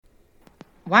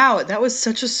Wow, that was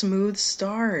such a smooth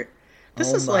start.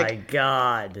 This Oh is my like,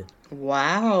 god.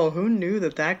 wow, who knew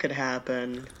that that could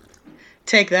happen?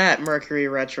 Take that, Mercury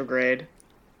retrograde.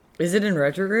 Is it in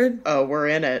retrograde? Oh, we're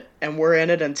in it. And we're in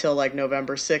it until like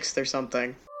November 6th or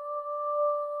something.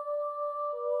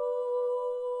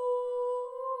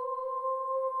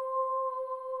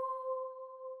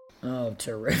 Oh,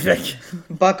 terrific.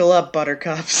 Buckle up,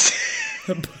 buttercups.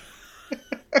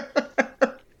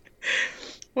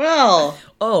 Well,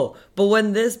 Oh, but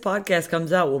when this podcast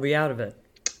comes out, we'll be out of it.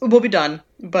 we'll be done,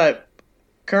 but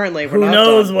currently we're Who not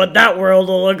knows done. what that world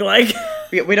will look like?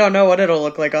 We don't know what it'll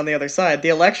look like on the other side. The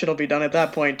election will be done at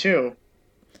that point, too.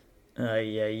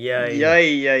 Yeah.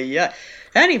 Yeah.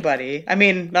 Anybody? I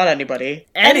mean, not anybody.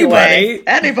 Anybody?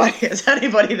 Anybody? Is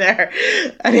anybody there?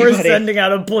 We're Anybody? sending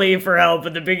out a plea for help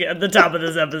at the top of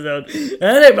this episode.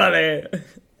 Anybody?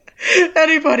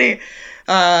 Anybody?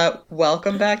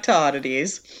 Welcome back to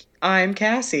Oddities. I'm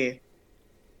Cassie,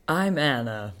 I'm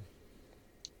Anna.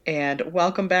 and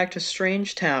welcome back to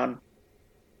Strange Town.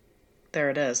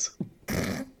 There it is.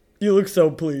 You look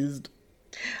so pleased.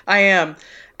 I am.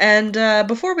 And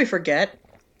before we forget,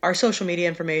 our social media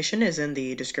information is in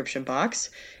the description box.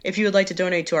 If you would like to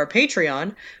donate to our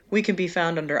Patreon, we can be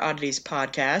found under Oddities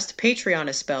Podcast. Patreon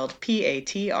is spelled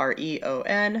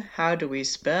Patreon. How do we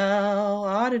spell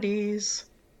oddities?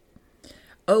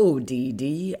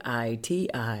 ODDITIES.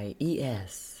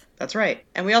 That's right.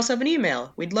 And we also have an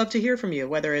email. We'd love to hear from you,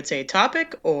 whether it's a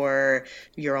topic or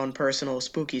your own personal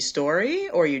spooky story,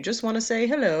 or you just want to say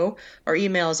hello. Our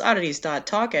email is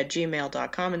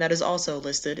oddities.talk@gmail.com, and that is also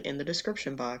listed in the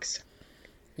description box.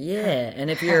 Yeah, and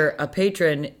if you're a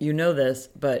patron, you know this,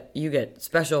 but you get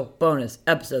special bonus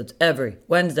episodes every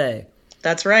Wednesday.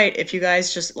 That's right. If you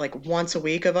guys just like once a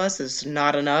week of us is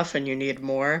not enough and you need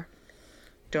more,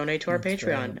 donate to our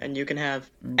Patreon, right. and you can have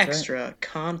That's extra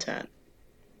content.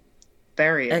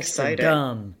 Very Extra exciting.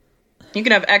 dumb. You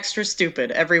can have extra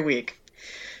stupid every week.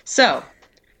 So,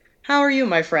 how are you,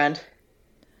 my friend?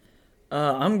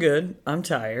 I'm good. I'm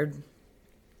tired.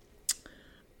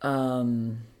 I've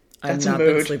That's a not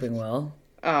been mood. sleeping well.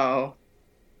 Oh,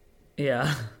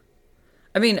 Yeah.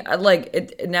 I mean,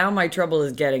 now my trouble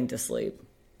is getting to sleep.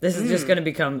 This is just going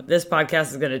to this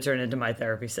podcast is going to turn into my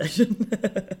therapy session.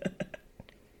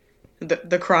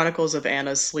 the Chronicles of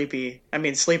Anna's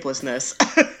sleeplessness.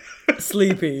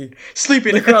 Sleepy.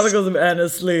 Sleepiness. The Chronicles of Anna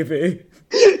Sleepy.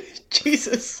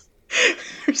 Jesus.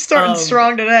 We're starting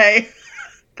strong today.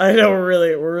 I know we're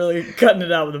really cutting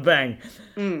it out with a bang.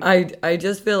 I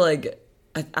just feel like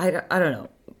I don't know,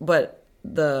 but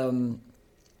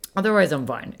otherwise I'm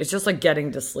fine. It's just like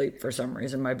getting to sleep for some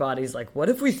reason. My body's like, what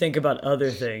if we think about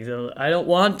other things? And I don't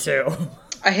want to.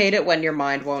 I hate it when your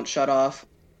mind won't shut off.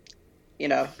 You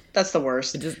know, that's the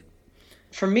worst.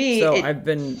 For me, I've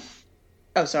been.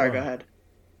 Oh, sorry, go ahead.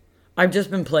 I've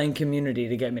just been playing Community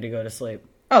to get me to go to sleep.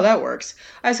 Oh, that works.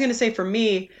 I was going to say, for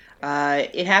me,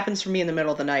 it happens for me in the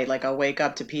middle of the night. Like, I'll wake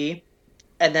up to pee,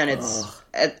 and then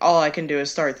all I can do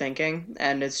is start thinking,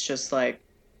 and it's just like,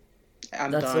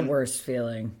 I'm That's done. the worst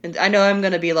feeling. And I know I'm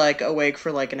going to be, like, awake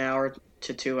for, like, an hour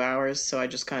to 2 hours, so I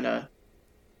just kind of,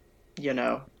 you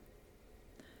know.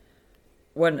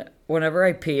 Whenever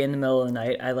I pee in the middle of the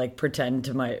night, I like pretend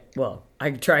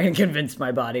I try and convince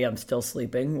my body I'm still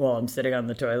sleeping while I'm sitting on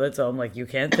the toilet. So I'm like, you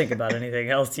can't think about anything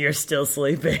else. You're still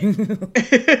sleeping.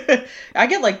 I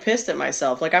get, like, pissed at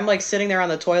myself. Like, I'm, like, sitting there on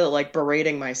the toilet, like,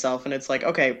 berating myself, and it's like,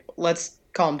 okay, let's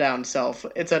calm down, self.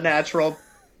 It's a natural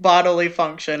bodily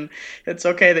function. It's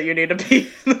okay that you need to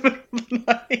pee in the middle of the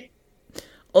night.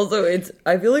 Also,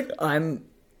 I feel like I'm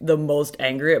the most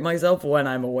angry at myself when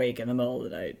I'm awake in the middle of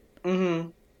the night. Mm-hmm.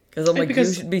 Because I'm like, Because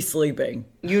you should be sleeping.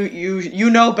 You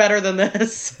know better than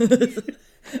this. This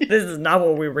is not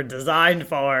what we were designed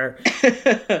for.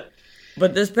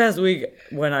 But this past week,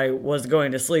 when I was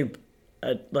going to sleep,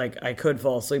 I could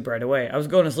fall asleep right away. I was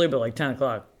going to sleep at like 10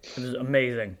 o'clock. It was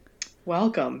amazing.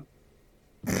 Welcome.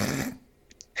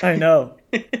 I know.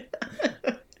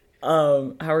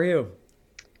 How are you?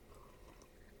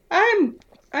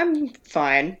 I'm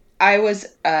fine. I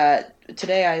was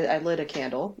today I lit a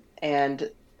candle, and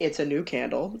it's a new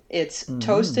candle. It's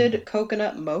toasted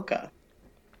coconut mocha.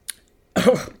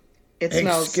 It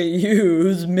smells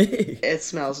Excuse me. It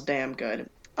smells damn good.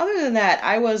 Other than that,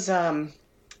 I was and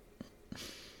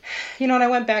I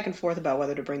went back and forth about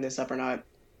whether to bring this up or not.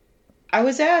 I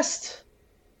was asked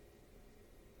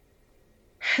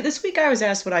this week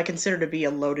what I consider to be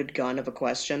a loaded gun of a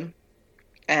question.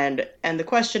 And the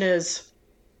question is,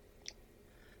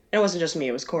 and it wasn't just me,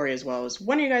 it was Corey as well, is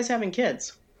when are you guys having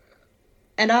kids?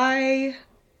 And I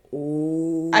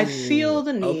Ooh, feel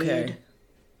the need. Okay.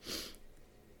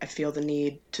 I feel the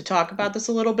need to talk about this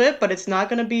a little bit, but it's not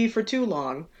going to be for too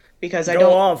long because I Go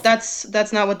don't off.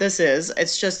 that's not what this is.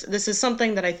 It's just this is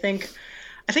something that I think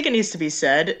it needs to be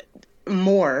said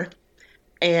more.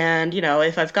 And, you know,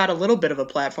 if I've got a little bit of a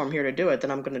platform here to do it, then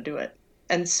I'm going to do it.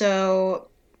 And so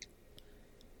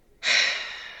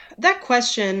that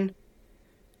question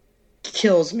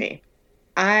kills me.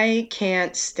 I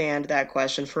can't stand that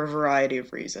question for a variety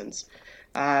of reasons.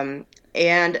 And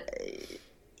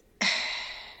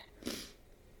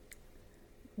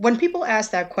when people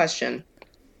ask that question,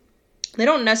 they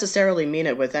don't necessarily mean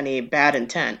it with any bad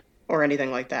intent or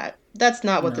anything like that. That's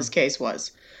not what No. this case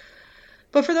was.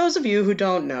 But for those of you who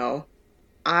don't know,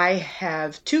 I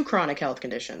have two chronic health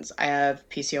conditions. I have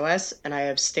PCOS and I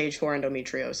have stage 4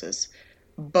 endometriosis,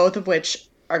 both of which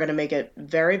are going to make it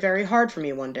very, very hard for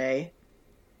me one day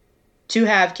to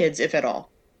have kids, if at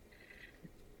all.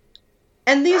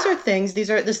 And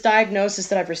this diagnosis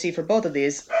that I've received for both of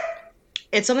these,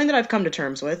 it's something that I've come to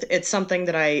terms with. It's something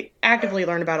that I actively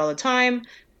learn about all the time,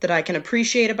 that I can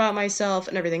appreciate about myself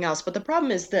and everything else. But the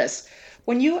problem is this.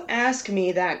 When you ask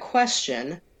me that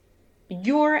question,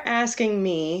 you're asking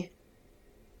me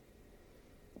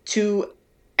to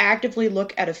actively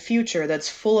look at a future that's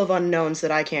full of unknowns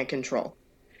that I can't control.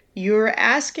 You're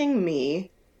asking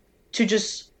me to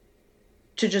just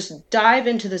dive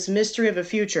into this mystery of a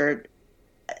future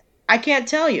I can't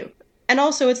tell you. And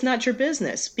also, it's not your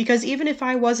business because even if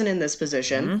I wasn't in this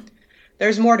position,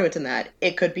 there's more to it than that.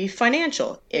 It could be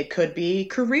financial. It could be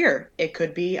career. It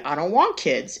could be I don't want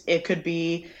kids. It could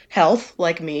be health,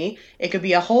 like me. It could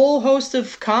be a whole host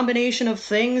of combination of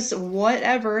things,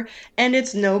 whatever, and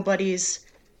it's nobody's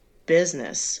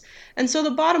business. And so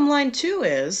the bottom line, too,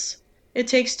 is it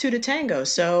takes two to tango.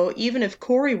 So even if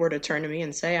Corey were to turn to me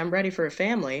and say, I'm ready for a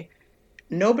family,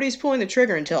 nobody's pulling the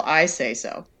trigger until I say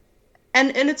so.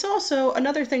 And it's also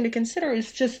another thing to consider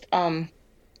is just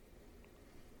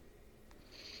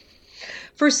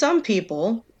for some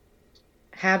people,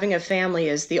 having a family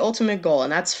is the ultimate goal,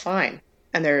 and that's fine.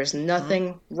 And there's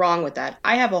nothing wrong with that.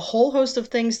 I have a whole host of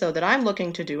things, though, that I'm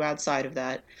looking to do outside of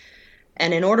that.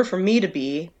 And in order for me to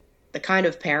be the kind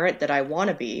of parent that I want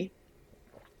to be,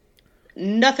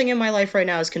 nothing in my life right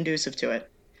now is conducive to it.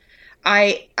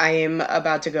 I am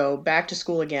about to go back to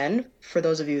school again. For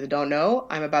those of you that don't know,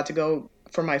 I'm about to go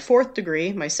for my 4th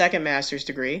degree, my 2nd master's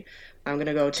degree. I'm going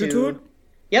to go to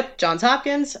Yep, Johns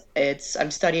Hopkins. I'm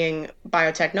studying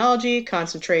biotechnology,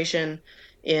 concentration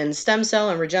in stem cell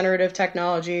and regenerative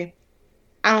technology.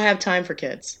 I don't have time for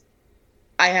kids.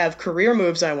 I have career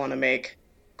moves I want to make.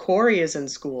 Corey is in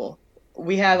school.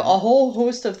 We have a whole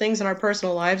host of things in our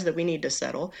personal lives that we need to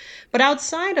settle. But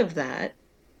outside of that,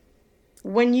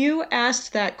 when you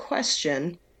asked that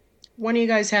question, when are you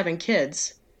guys having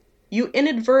kids? You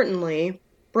inadvertently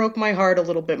broke my heart a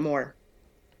little bit more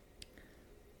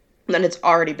than it's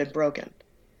already been broken.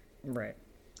 Right.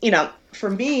 You know,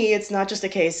 for me, it's not just a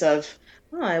case of,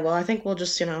 all right, well, I think we'll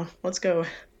just, let's go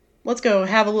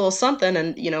have a little something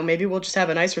and, maybe we'll just have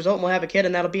a nice result and we'll have a kid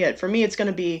and that'll be it. For me, it's going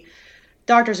to be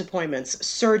doctor's appointments,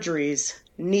 surgeries,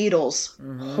 needles,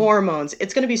 hormones.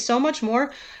 It's going to be so much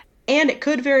more. And it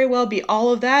could very well be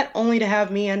all of that only to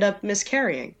have me end up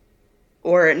miscarrying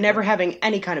or never having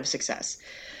any kind of success.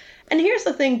 And here's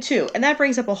the thing, too, and that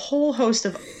brings up a whole host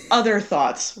of other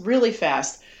thoughts really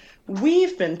fast.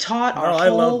 We've been taught I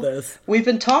love this. We've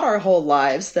been taught our whole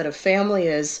lives that a family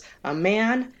is a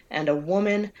man and a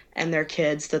woman and their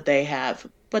kids that they have.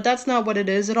 But that's not what it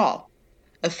is at all.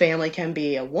 A family can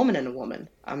be a woman and a woman,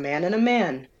 a man and a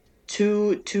man.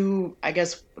 Two, I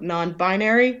guess,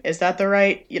 non-binary. Is that the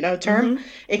right, term?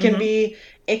 It can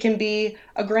be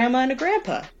a grandma and a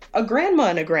grandpa, a grandma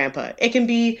and a grandpa. It can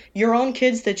be your own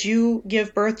kids that you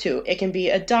give birth to. It can be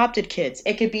adopted kids.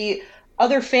 It could be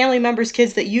other family members'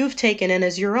 kids that you've taken in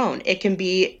as your own. It can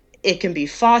be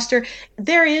foster.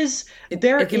 It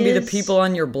can be the people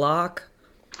on your block.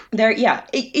 And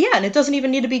it doesn't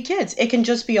even need to be kids. It can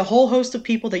just be a whole host of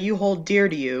people that you hold dear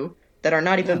to you that are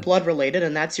not even blood related,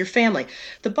 and that's your family.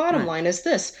 The bottom line is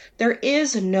this. There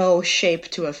is no shape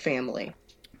to a family.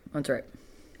 That's right.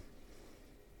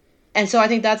 And so I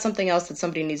think that's something else that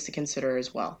somebody needs to consider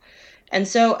as well. And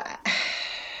so,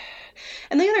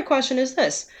 and the other question is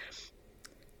this.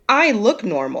 I look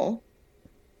normal.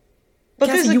 But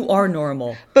Cassie, you are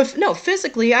normal. But no,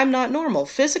 physically, I'm not normal.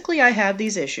 Physically, I have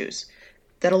these issues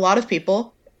that a lot of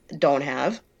people don't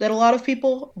have, that a lot of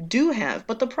people do have.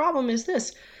 But the problem is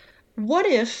this. What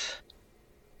if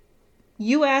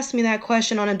you asked me that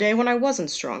question on a day when I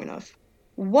wasn't strong enough?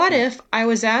 What if I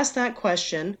was asked that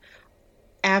question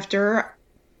after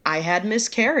I had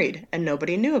miscarried and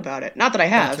nobody knew about it. Not that I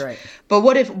have. That's right. But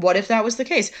what if that was the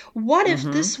case? What if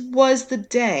this was the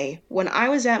day when I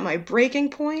was at my breaking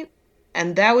point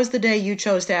and that was the day you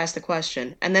chose to ask the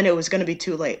question and then it was going to be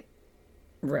too late?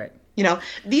 Right. You know,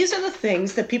 these are the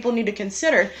things that people need to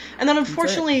consider and that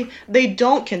unfortunately they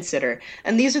don't consider.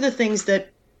 And these are the things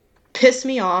that piss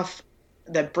me off,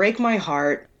 that break my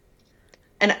heart.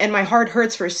 And my heart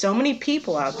hurts for so many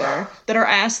people out there that are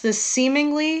asked this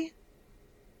seemingly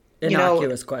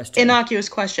innocuous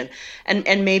question.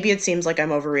 And maybe it seems like I'm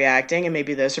overreacting and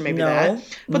maybe this or maybe that.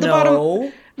 But the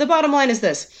bottom line is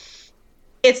this.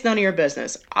 It's none of your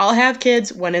business. I'll have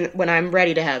kids when I'm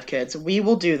ready to have kids. We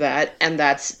will do that and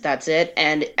that's it,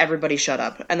 and everybody shut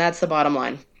up. And that's the bottom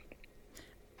line.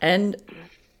 And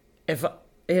if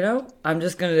I'm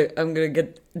gonna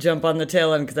jump on the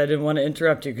tail end because I didn't want to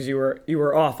interrupt you because you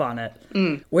were off on it,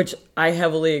 which I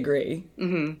heavily agree.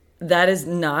 Mm-hmm. That is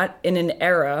not in an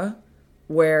era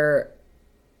where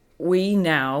we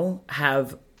now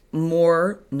have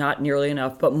more, not nearly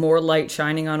enough, but more light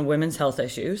shining on women's health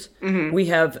issues. Mm-hmm. We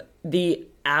have the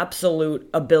absolute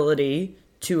ability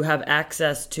to have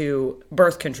access to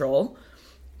birth control.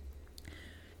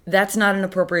 That's not an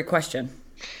appropriate question.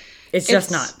 It's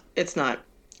just not. It's not.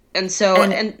 And so, go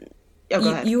ahead.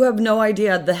 You have no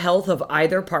idea the health of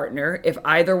either partner, if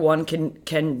either one can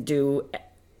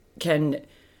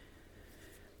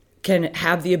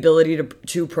have the ability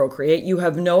to procreate. You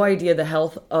have no idea the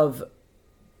health of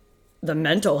the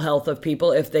mental health of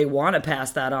people if they want to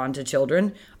pass that on to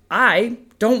children. I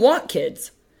don't want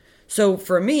kids. So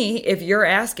for me, if you're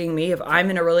asking me if I'm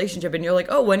in a relationship and you're like,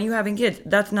 oh, when are you having kids?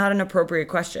 That's not an appropriate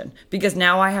question because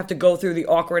now I have to go through the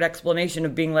awkward explanation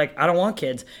of being like, I don't want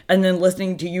kids. And then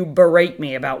listening to you berate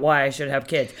me about why I should have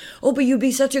kids. Oh, but you'd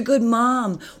be such a good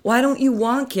mom. Why don't you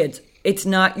want kids? It's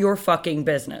not your fucking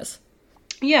business.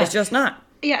 Yeah. It's just not.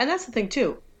 Yeah, and that's the thing,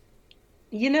 too.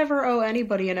 You never owe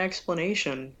anybody an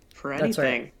explanation for anything. That's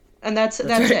right. And that's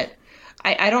right. It.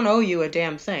 I don't owe you a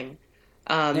damn thing.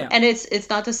 And it's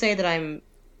not to say that I'm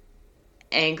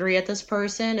angry at this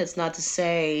person. It's not to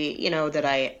say, that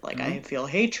I feel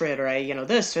hatred or I,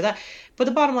 this or that. But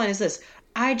the bottom line is this.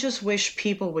 I just wish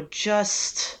people would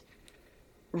just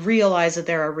realize that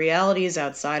there are realities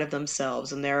outside of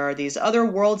themselves and there are these other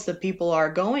worlds that people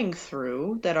are going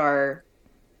through that are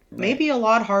maybe a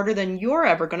lot harder than you're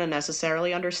ever going to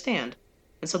necessarily understand.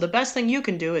 And so the best thing you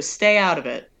can do is stay out of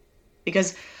it.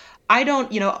 Because I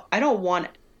don't want...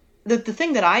 The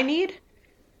thing that I need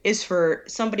is for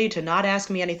somebody to not ask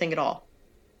me anything at all.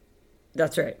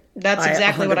 That's right. That's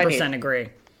exactly what I need. I 100% agree.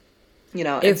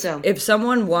 If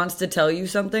someone wants to tell you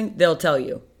something, they'll tell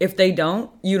you. If they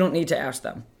don't, you don't need to ask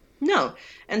them. No.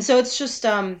 And so it's just...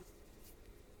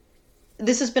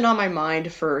 this has been on my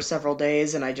mind for several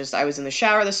days, and I was in the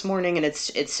shower this morning, and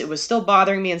it was still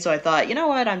bothering me, and so I thought, you know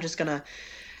what, I'm just gonna...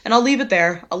 And I'll leave it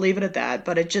there. I'll leave it at that.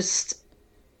 But it just...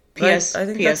 I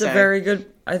think that's a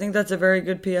very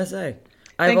good PSA.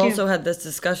 I've also had this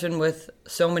discussion with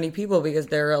so many people because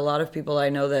there are a lot of people I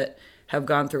know that have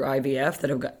gone through IVF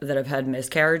that have had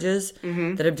miscarriages,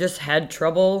 that have just had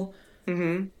trouble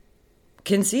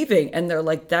conceiving, and they're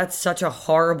like, "That's such a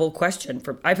horrible question."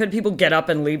 I've had people get up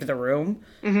and leave the room.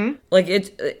 Like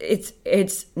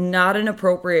it's not an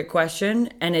appropriate question,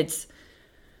 and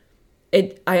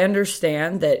I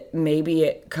understand that maybe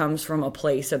it comes from a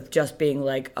place of just being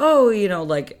like, oh,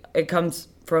 like it comes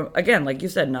from, again, like you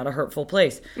said, not a hurtful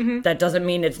place. That doesn't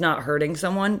mean it's not hurting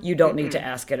someone. You don't need to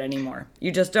ask it anymore.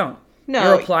 You just don't. No.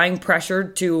 You're applying pressure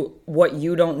to what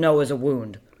you don't know is a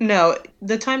wound. No,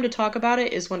 the time to talk about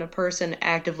it is when a person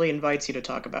actively invites you to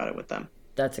talk about it with them.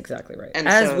 That's exactly right.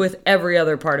 And with every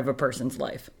other part of a person's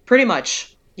life. Pretty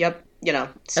much. Yep.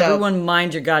 So everyone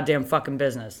mind your goddamn fucking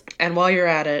business. And while you're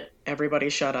at it, everybody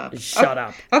shut up. Shut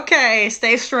up. Okay,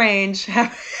 stay strange.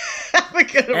 Have a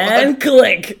good one. And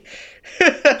click.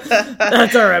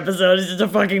 That's our episode. It's just a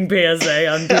fucking PSA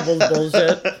on people's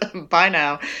bullshit. Bye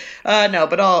now. No,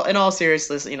 but in all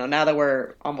seriousness, now that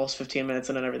we're almost 15 minutes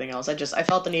in and everything else, I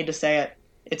felt the need to say it.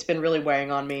 It's been really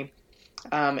weighing on me.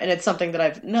 And it's something that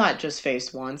I've not just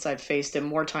faced once. I've faced it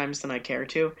more times than I care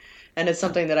to. And it's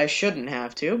something that I shouldn't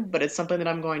have to, but it's something that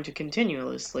I'm going to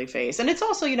continuously face. And it's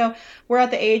also, we're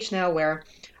at the age now where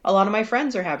a lot of my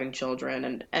friends are having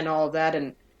children and all of that.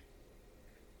 And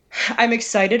I'm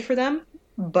excited for them,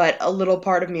 but a little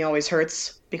part of me always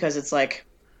hurts because it's like,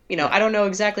 I don't know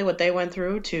exactly what they went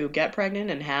through to get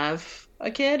pregnant and have a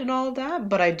kid and all of that,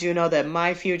 but I do know that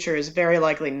my future is very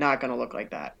likely not going to look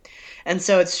like that. And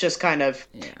so it's just kind of,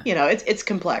 it's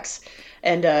complex.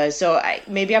 And so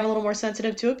maybe I'm a little more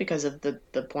sensitive to it because of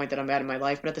the point that I'm at in my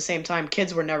life. But at the same time,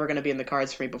 kids were never going to be in the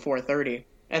cards for me before 30.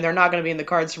 And they're not going to be in the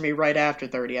cards for me right after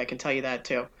 30, I can tell you that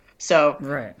too. So,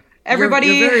 Right. everybody...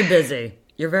 You're very busy.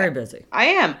 You're very busy. I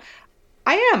am.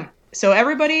 I am. So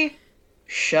everybody,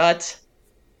 shut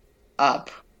up.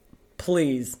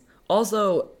 Please.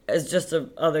 Also, as just a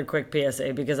other quick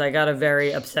PSA, because I got a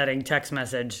very upsetting text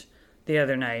message the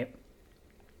other night.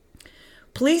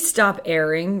 Please stop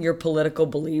airing your political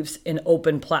beliefs in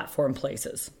open platform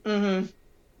places. Mm-hmm.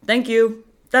 Thank you.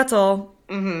 That's all.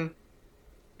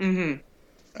 Mm-hmm. Mm-hmm.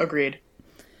 Agreed.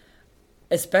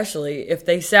 Especially if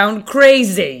they sound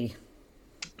crazy.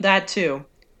 That too.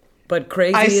 But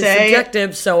crazy is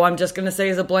subjective, so I'm just going to say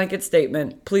as a blanket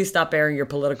statement, please stop airing your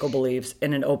political beliefs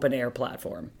in an open air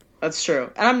platform. That's true.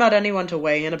 And I'm not anyone to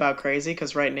weigh in about crazy,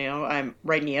 because right now,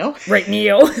 right now,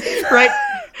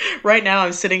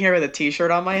 I'm sitting here with a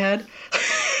t-shirt on my head.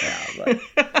 Yeah,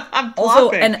 I'm also,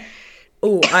 flopping.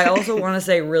 I also want to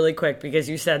say really quick, because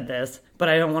you said this, but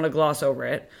I don't want to gloss over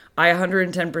it. I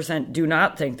 110% do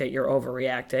not think that you're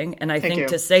overreacting, and I think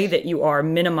to say that you are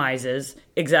minimizes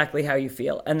exactly how you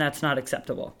feel, and that's not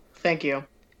acceptable. Thank you.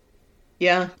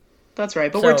 Yeah, that's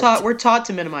right. But we're taught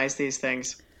to minimize these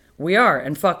things. We are,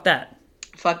 and fuck that.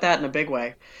 Fuck that in a big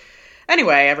way.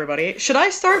 Anyway, everybody, should I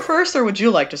start first, or would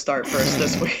you like to start first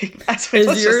this week?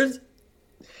 Is yours?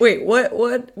 Wait,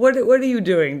 what are you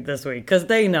doing this week? Because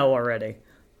they know already.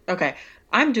 Okay,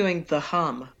 I'm doing the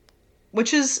hum,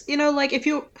 which is, like if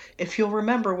you'll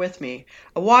remember with me,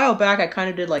 a while back I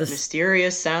kind of did like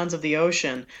mysterious sounds of the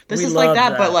ocean. This is like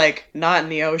that, but like not in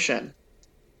the ocean.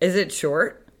 Is it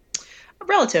short?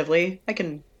 Relatively. I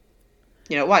can.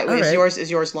 Why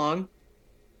is yours long?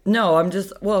 No, I'm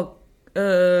just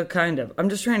kind of. I'm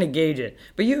just trying to gauge it.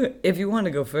 But if you want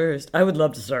to go first, I would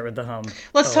love to start with the hum.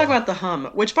 Let's talk about the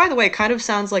hum, which, by the way, kind of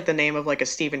sounds like the name of like a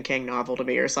Stephen King novel to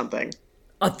me or something.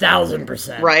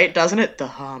 1,000%. Right? Doesn't it? The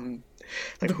hum.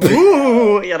 Like,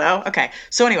 ooh, Okay.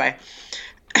 So anyway.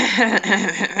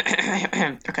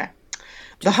 Okay.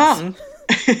 The hum.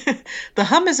 The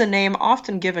hum is a name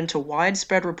often given to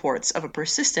widespread reports of a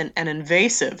persistent and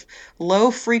invasive,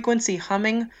 low-frequency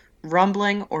humming,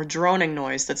 rumbling, or droning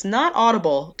noise that's not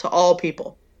audible to all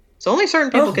people. So only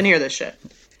certain people can hear this shit.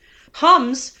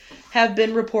 Hums have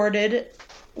been reported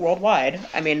worldwide.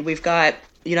 I mean, we've got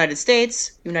United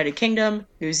States, United Kingdom,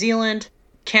 New Zealand,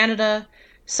 Canada.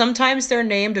 Sometimes they're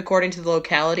named according to the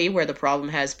locality where the problem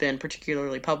has been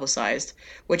particularly publicized,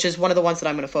 which is one of the ones that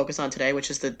I'm going to focus on today,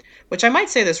 which I might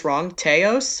say this wrong,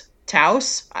 Taos.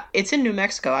 It's in New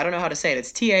Mexico. I don't know how to say it.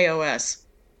 It's Taos.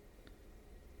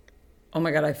 Oh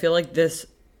my god, I feel like this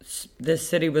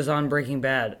city was on Breaking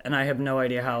Bad, and I have no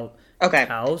idea how. Okay.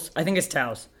 Taos? I think it's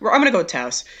Taos. I'm going to go with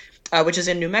Taos, which is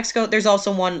in New Mexico. There's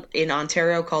also one in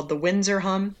Ontario called the Windsor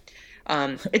Hum.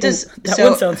 One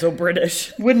sounds so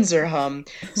British. Windsor Hum.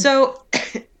 So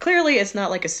clearly it's not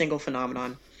like a single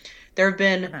phenomenon. There have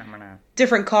been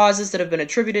different causes that have been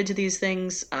attributed to these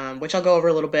things, which I'll go over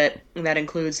a little bit. And that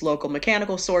includes local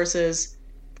mechanical sources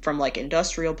from like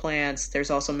industrial plants.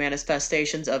 There's also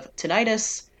manifestations of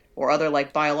tinnitus or other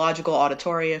like biological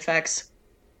auditory effects.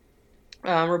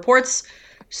 Reports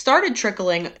started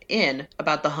trickling in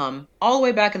about the hum all the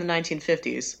way back in the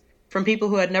 1950s. From people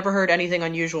who had never heard anything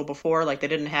unusual before, like they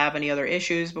didn't have any other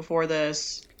issues before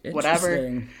this,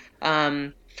 whatever.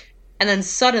 And then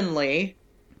suddenly,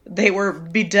 they were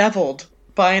bedeviled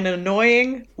by an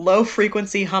annoying,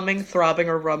 low-frequency humming, throbbing,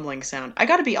 or rumbling sound. I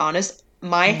gotta be honest,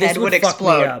 my head would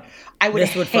explode. I would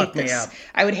hate this.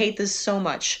 I would hate this so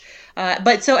much.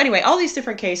 But so anyway, all these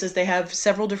different cases, they have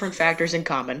several different factors in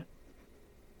common.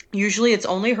 Usually it's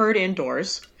only heard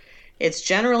indoors. It's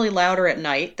generally louder at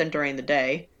night than during the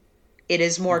day. It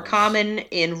is more common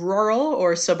in rural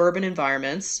or suburban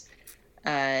environments.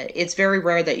 It's very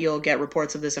rare that you'll get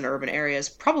reports of this in urban areas,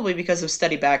 probably because of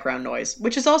steady background noise,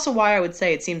 which is also why I would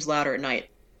say it seems louder at night.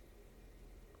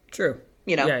 True.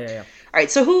 Yeah. All right,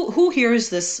 so who hears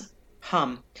this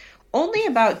hum? Only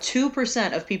about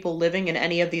 2% of people living in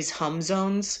any of these hum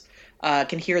zones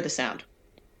can hear the sound.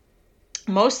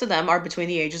 Most of them are between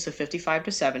the ages of 55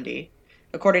 to 70,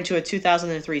 according to a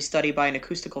 2003 study by an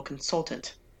acoustical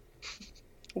consultant.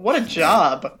 What a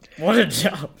job. What a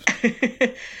job.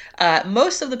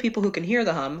 Most of the people who can hear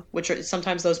the hum, which are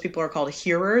sometimes those people are called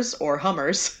hearers or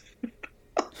hummers.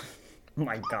 Oh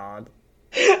my god.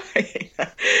 I hate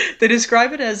that. They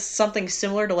describe it as something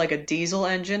similar to like a diesel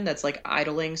engine that's like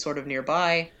idling sort of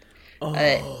nearby.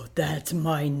 Oh, that's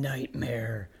my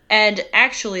nightmare. And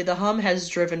actually, the hum has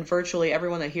driven virtually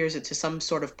everyone that hears it to some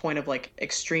sort of point of like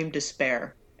extreme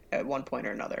despair at one point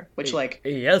or another, which like,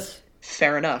 yes,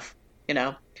 fair enough.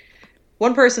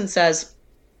 One person says,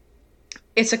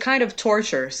 it's a kind of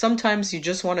torture. Sometimes you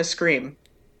just want to scream.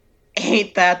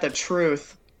 Ain't that the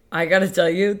truth? I gotta tell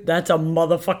you, that's a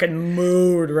motherfucking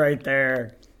mood right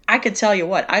there. I could tell you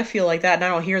what, I feel like that and I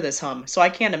don't hear this hum. So I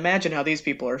can't imagine how these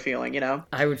people are feeling, you know?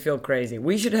 I would feel crazy.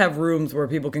 We should have rooms where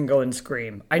people can go and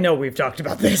scream. I know we've talked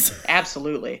about this.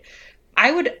 Absolutely.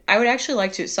 I would actually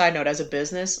like to, side note, as a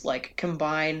business, like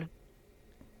combine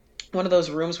one of those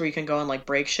rooms where you can go and like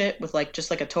break shit with like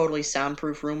just like a totally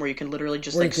soundproof room where you can literally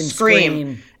just Where like you can scream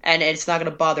scream. and it's not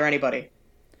going to bother anybody.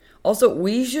 Also,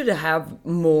 we should have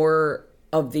more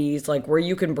of these, like where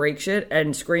you can break shit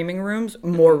and screaming rooms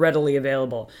more readily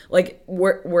available. Like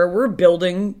where we're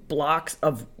building blocks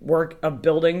of work of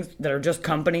buildings that are just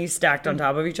companies stacked on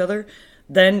top of each other.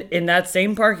 Then in that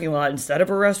same parking lot, instead of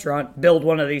a restaurant, build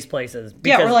one of these places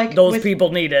because Yeah, or like those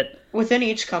people need it. within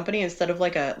each company, instead of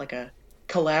like a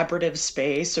collaborative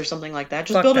space or something like that,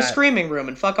 just Fuck build a that. screaming room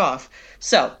and fuck off.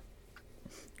 So,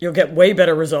 You'll get way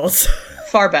better results.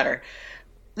 far better.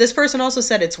 This person also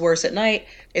said it's worse at night.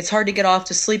 It's hard to get off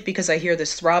to sleep because I hear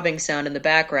this throbbing sound in the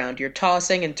background. You're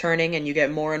tossing and turning and you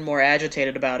get more and more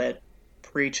agitated about it.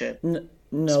 Preach it.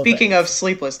 No. Speaking of thanks.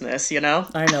 sleeplessness, you know?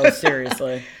 I know,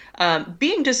 seriously.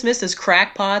 Being dismissed as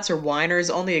crackpots or whiners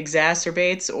only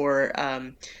exacerbates or,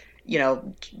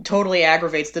 totally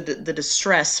aggravates the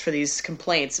distress for these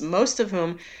complaints, most of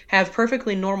whom have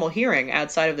perfectly normal hearing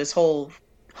outside of this whole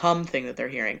hum thing that they're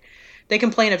hearing. They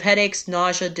complain of headaches,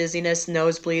 nausea, dizziness,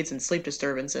 nosebleeds, and sleep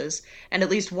disturbances, and at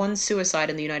least one suicide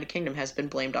in the United Kingdom has been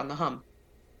blamed on the hum.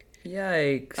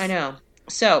 Yikes. I know.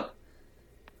 So,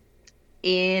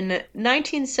 in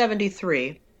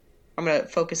 1973, I'm going to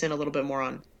focus in a little bit more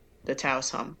on the Taos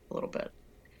hum a little bit.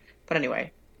 But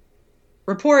anyway,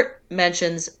 report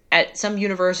mentions at some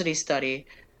university study,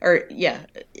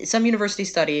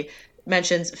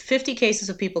 mentions 50 cases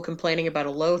of people complaining about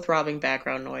a low throbbing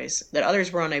background noise that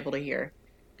others were unable to hear.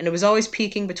 And it was always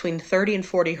peaking between 30 and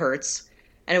 40 hertz,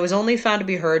 and it was only found to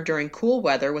be heard during cool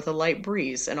weather with a light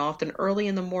breeze and often early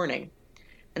in the morning.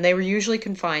 And they were usually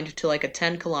confined to like a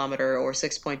 10-kilometer or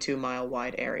 6.2 mile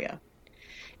wide area.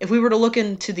 If we were to look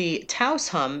into the Taos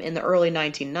hum in the early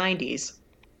 1990s,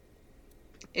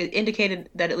 it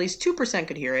indicated that at least 2%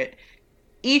 could hear it,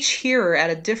 each hearer at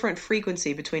a different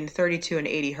frequency between 32 and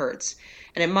 80 hertz,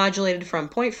 and it modulated from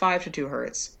zero point 0.5 to 2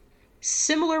 hertz.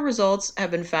 Similar results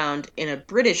have been found in a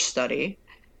British study,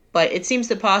 but it seems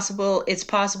that it's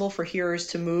possible for hearers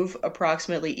to move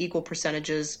approximately equal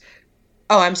percentages.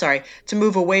 Oh, I'm sorry, to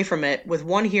move away from it, with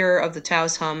one hearer of the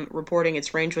Taos hum reporting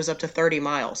its range was up to 30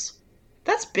 miles.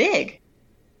 That's big,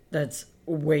 That's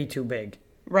way too big.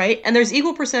 right? And there's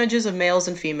equal percentages of males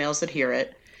and females that hear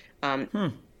it.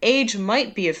 Age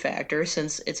might be a factor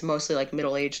since it's mostly like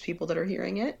middle-aged people that are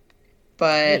hearing it.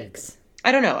 But Yikes.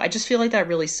 I don't know. I just feel like that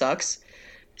really sucks.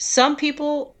 Some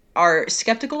people are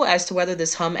skeptical as to whether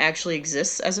this hum actually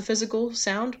exists as a physical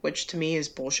sound, which to me is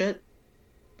bullshit.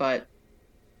 But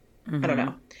I don't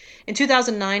know. In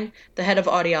 2009, the head of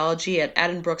audiology at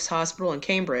Addenbrooke's Hospital in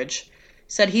Cambridge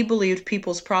said he believed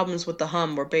people's problems with the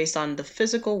hum were based on the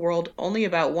physical world only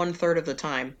about 1/3 of the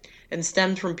time, and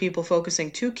stemmed from people focusing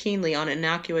too keenly on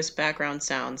innocuous background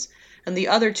sounds, and the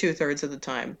other 2/3 of the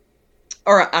time.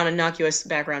 Or on innocuous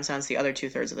background sounds the other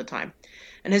 2/3 of the time.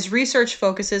 And his research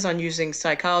focuses on using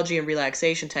psychology and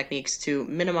relaxation techniques to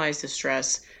minimize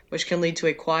distress, which can lead to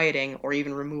a quieting or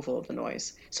even removal of the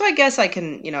noise. So I guess I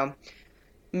can,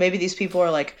 maybe these people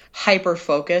are like hyper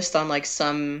focused on like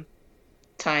some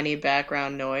tiny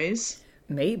background noise.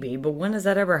 Maybe, but when has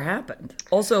that ever happened?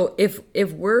 Also, if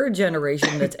we're a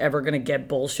generation that's ever gonna get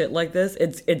bullshit like this,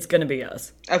 it's gonna be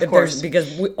us. Of If course.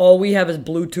 because all we have is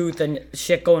Bluetooth and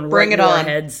shit going Bring right it into our on.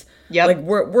 heads. Yep. Like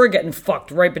we're getting fucked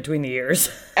right between the ears.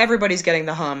 Everybody's getting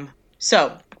the hum.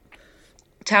 So,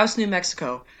 Taos, New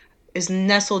Mexico is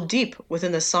nestled deep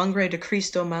within the Sangre de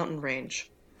Cristo mountain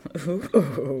range.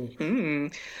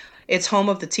 It's home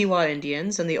of the Tiwa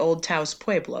Indians and the old Taos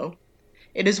Pueblo.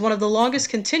 It is one of the longest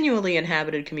continually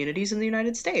inhabited communities in the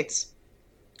United States.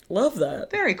 Love that.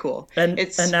 Very cool. And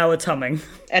now it's humming.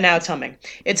 And now it's humming.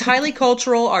 It's highly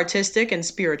cultural, artistic, and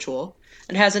spiritual,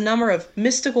 and has a number of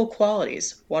mystical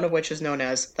qualities, one of which is known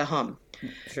as the hum.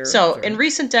 Sure. So, sure. in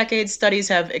recent decades, studies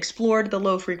have explored the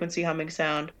low-frequency humming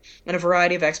sound, and a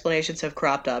variety of explanations have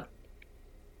cropped up.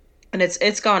 And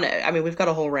it's gone, I mean, we've got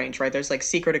a whole range, right? There's, like,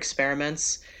 secret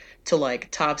experiments to, like,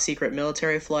 top-secret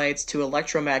military flights to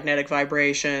electromagnetic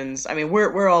vibrations. I mean,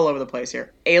 we're all over the place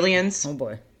here. Aliens. Oh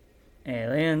boy.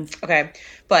 Aliens. Okay,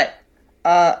 but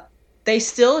they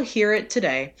still hear it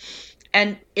today,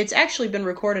 and it's actually been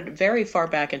recorded very far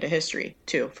back into history,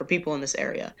 too, for people in this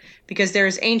area, because there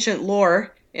is ancient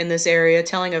lore in this area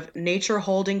telling of nature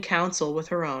holding counsel with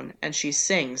her own, and she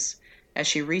sings as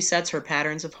she resets her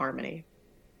patterns of harmony.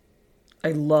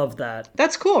 I love that.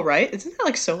 That's cool, right? Isn't that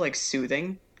like so like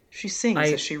soothing? She sings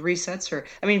I as she resets her.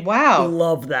 I mean, wow.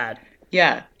 love that.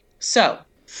 Yeah. So,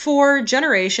 for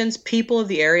generations, people of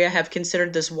the area have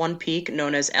considered this one peak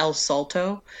known as El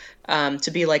Salto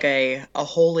to be like a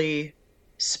holy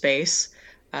space.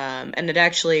 And it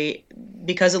actually,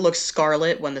 because it looks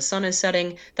scarlet when the sun is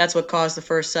setting, that's what caused the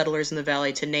first settlers in the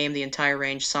valley to name the entire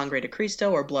range Sangre de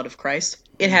Cristo, or Blood of Christ.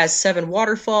 It has 7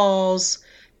 waterfalls,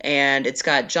 and it's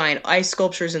got giant ice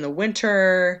sculptures in the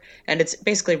winter, and it's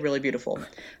basically really beautiful.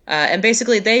 And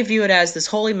basically, they view it as this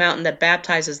holy mountain that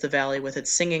baptizes the valley with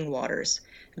its singing waters.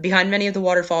 Behind many of the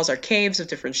waterfalls are caves of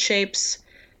different shapes,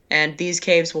 and these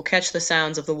caves will catch the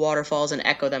sounds of the waterfalls and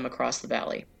echo them across the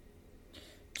valley.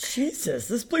 Jesus,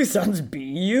 this place sounds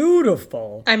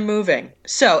beautiful. I'm moving.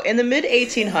 So, in the mid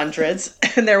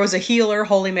 1800s, there was a healer,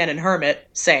 holy man, and hermit,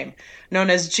 same, known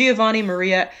as Giovanni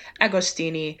Maria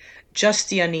Agostini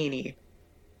Giustiniani.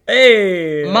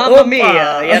 Hey, Mamma opa.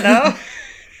 mia, you know?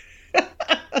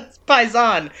 It's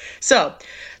Paisan. So,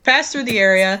 passed through the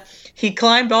area, he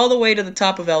climbed all the way to the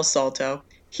top of El Salto.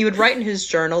 He would write in his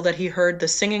journal that he heard the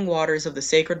singing waters of the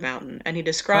sacred mountain, and he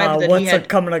described that what's he had a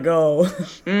coming to go?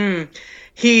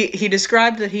 he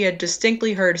described that he had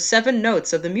distinctly heard 7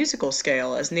 notes of the musical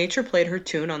scale as nature played her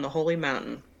tune on the holy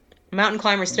mountain. Mountain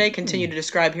climbers today continue to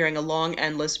describe hearing a long,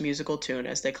 endless musical tune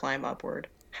as they climb upward.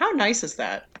 How nice is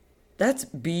that? That's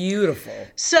beautiful.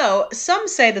 So, some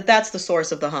say that that's the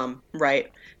source of the hum, right?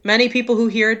 Many people who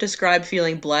hear it describe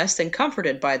feeling blessed and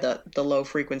comforted by the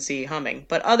low-frequency humming,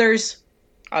 but others,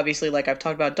 obviously, like I've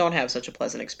talked about, don't have such a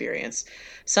pleasant experience.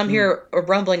 Some hear a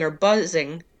rumbling or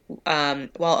buzzing, while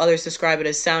others describe it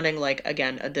as sounding like,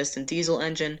 again, a distant diesel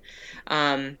engine.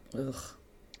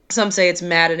 Some say it's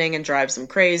maddening and drives them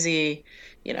crazy,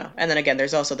 you know. And then again,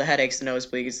 there's also the headaches, the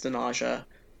nosebleeds, the nausea,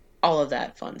 all of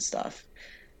that fun stuff.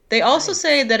 They also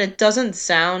say that it doesn't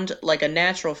sound like a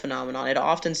natural phenomenon. It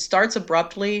often starts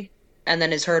abruptly and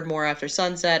then is heard more after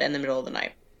sunset and the middle of the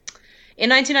night. In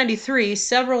 1993,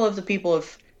 several of the people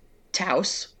of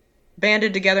Taos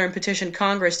banded together and petitioned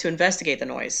Congress to investigate the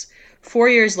noise. 4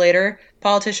 years later,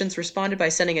 politicians responded by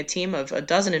sending a team of a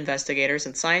dozen investigators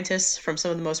and scientists from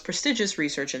some of the most prestigious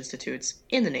research institutes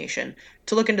in the nation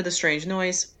to look into the strange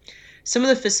noise. Some of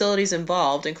the facilities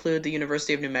involved include the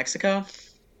University of New Mexico,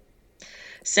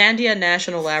 Sandia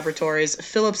National Laboratories,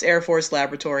 Phillips Air Force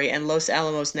Laboratory, and Los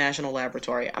Alamos National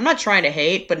Laboratory. I'm not trying to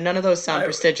hate, but none of those sound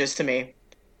prestigious to me.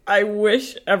 I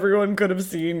wish everyone could have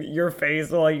seen your face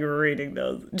while you were reading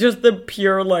those. Just the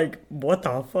pure, like, what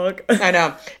the fuck? I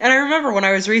know. And I remember when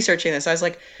I was researching this, I was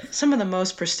like, some of the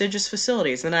most prestigious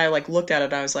facilities. And then I, like, looked at it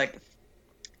and I was like,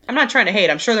 I'm not trying to hate.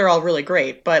 I'm sure they're all really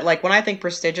great. But, like, when I think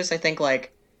prestigious, I think,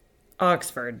 like,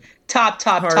 Oxford. Top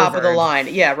of the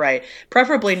line. Yeah, right.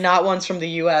 Preferably not ones from the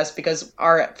U.S. because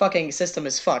our fucking system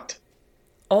is fucked.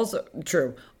 Also,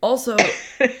 true. Also,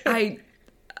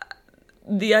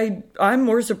 I'm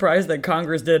more surprised that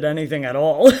Congress did anything at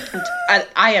all.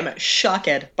 I am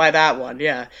shocked by that one,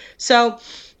 yeah. So,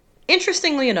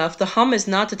 interestingly enough, the hum is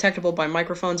not detectable by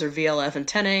microphones or VLF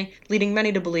antennae, leading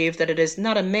many to believe that it is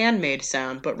not a man-made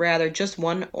sound, but rather just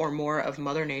one or more of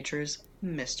Mother Nature's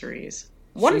mysteries.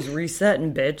 She's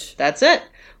resetting, bitch. That's it.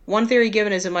 One theory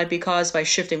given is it might be caused by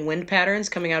shifting wind patterns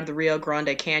coming out of the Rio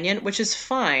Grande Canyon, which is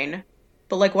fine.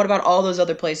 But, like, what about all those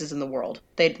other places in the world?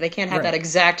 They can't have that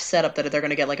exact setup that they're going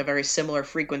to get, like, a very similar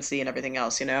frequency and everything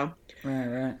else, you know?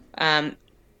 Right.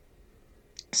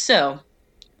 So,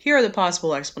 here are the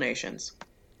possible explanations.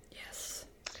 Yes.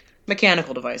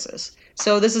 Mechanical devices.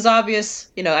 So this is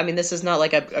obvious, you know, I mean, this is not,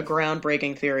 like, a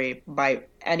groundbreaking theory by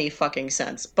any fucking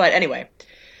sense. But anyway,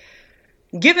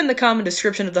 given the common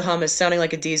description of the hum as sounding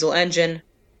like a diesel engine,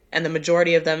 and the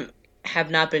majority of them have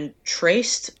not been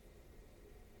traced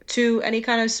to any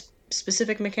kind of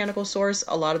specific mechanical source,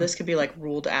 a lot of this could be, like,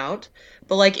 ruled out.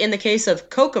 But, like, in the case of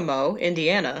Kokomo,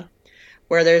 Indiana,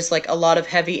 where there's, like, a lot of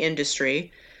heavy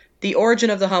industry, the origin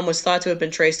of the hum was thought to have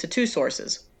been traced to 2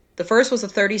 sources. The first was a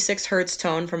 36 hertz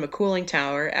tone from a cooling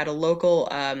tower at a local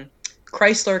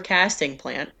Chrysler casting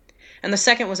plant, and the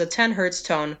second was a 10 hertz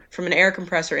tone from an air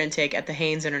compressor intake at the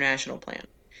Haynes International plant.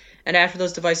 And after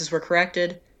those devices were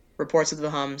corrected, reports of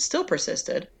the hum still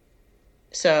persisted.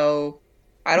 So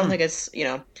I don't think it's, you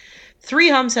know. 3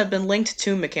 hums have been linked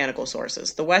to mechanical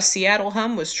sources. The West Seattle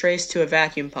hum was traced to a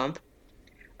vacuum pump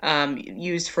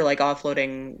used for, like,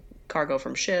 offloading cargo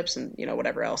from ships and, you know,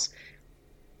 whatever else.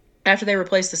 After they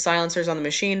replaced the silencers on the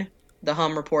machine, the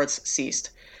hum reports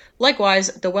ceased. Likewise,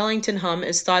 the Wellington hum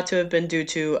is thought to have been due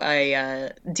to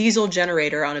a diesel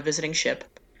generator on a visiting ship.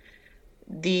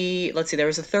 There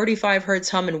was a 35 hertz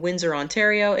hum in Windsor,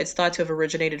 Ontario. It's thought to have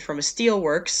originated from a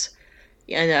steelworks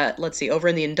and let's see, over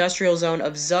in the industrial zone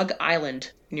of Zug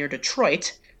Island near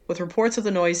Detroit, with reports of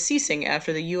the noise ceasing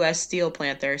after the U.S. steel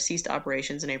plant there ceased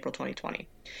operations in April 2020.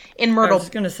 In I Myrtle, was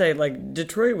just gonna say, like,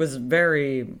 Detroit was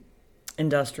very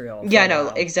industrial. yeah, I know,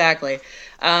 exactly.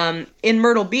 In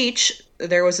Myrtle Beach,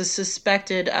 there was a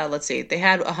suspected, they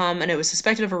had a hum, and it was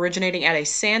suspected of originating at a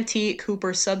Santee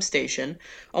Cooper substation,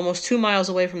 almost 2 miles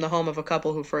away from the home of a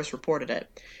couple who first reported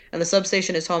it. And the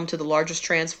substation is home to the largest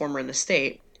transformer in the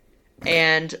state.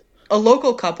 And a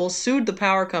local couple sued the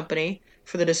power company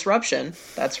for the disruption.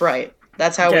 That's right.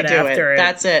 That's how we do it.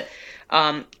 That's it.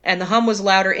 And the hum was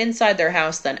louder inside their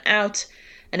house than out.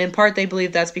 And in part, they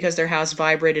believe that's because their house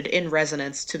vibrated in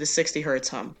resonance to the 60 hertz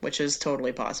hum, which is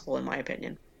totally possible, in my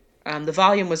opinion. The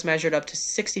volume was measured up to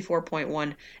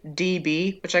 64.1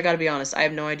 dB, which I gotta be honest, I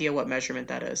have no idea what measurement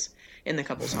that is in the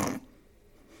couple's home.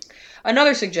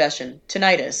 Another suggestion,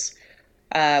 tinnitus,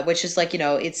 which is like,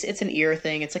 it's an ear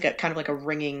thing. It's like a kind of like a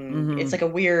ringing, it's like a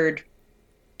weird,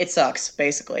 it sucks,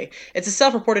 basically. It's a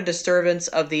self-reported disturbance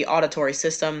of the auditory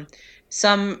system.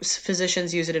 Some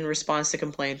physicians use it in response to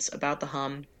complaints about the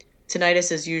hum.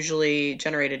 Tinnitus is usually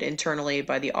generated internally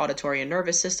by the auditory and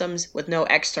nervous systems with no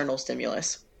external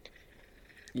stimulus.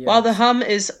 Yes. While the hum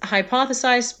is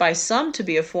hypothesized by some to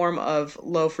be a form of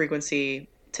low-frequency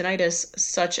tinnitus,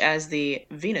 such as the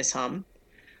Venus hum,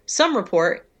 some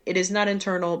report it is not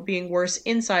internal, being worse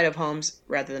inside of homes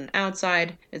rather than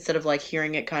outside, instead of like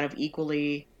hearing it kind of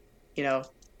equally, no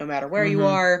matter where you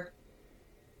are.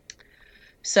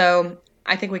 So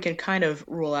I think we can kind of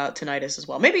rule out tinnitus as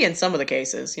well. Maybe in some of the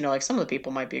cases, like some of the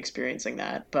people might be experiencing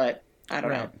that, but I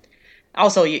don't know.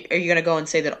 Also, are you going to go and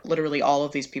say that literally all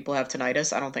of these people have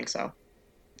tinnitus? I don't think so.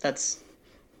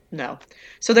 No.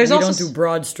 So we don't do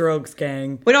broad strokes,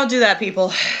 gang. We don't do that, people.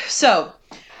 So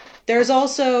there's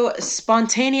also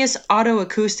spontaneous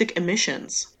autoacoustic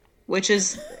emissions, which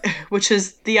is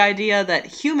the idea that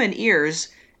human ears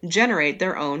generate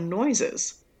their own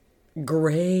noises.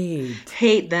 Great.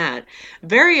 Hate that.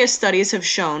 Various studies have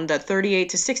shown that 38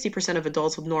 to 60% of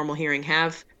adults with normal hearing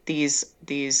have these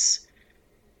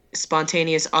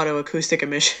spontaneous autoacoustic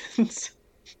emissions.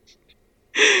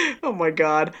 Oh my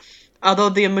god. Although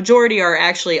the majority are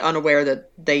actually unaware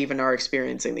that they even are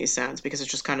experiencing these sounds because it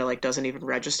just kind of like doesn't even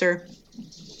register.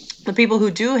 The people who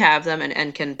do have them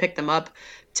and can pick them up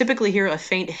typically hear a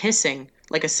faint hissing,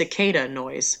 like a cicada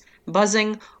noise,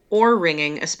 buzzing, or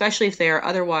ringing, especially if they are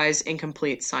otherwise in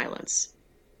complete silence.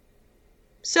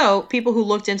 So, people who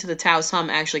looked into the Taos hum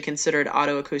actually considered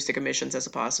autoacoustic emissions as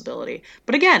a possibility.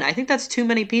 But again, I think that's too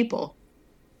many people.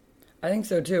 I think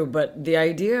so too, but the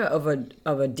idea of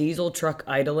a diesel truck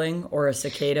idling or a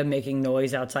cicada making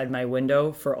noise outside my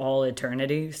window for all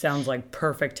eternity sounds like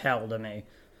perfect hell to me.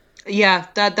 Yeah,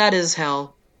 that is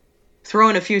hell. Throw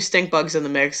in a few stink bugs in the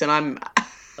mix and I'm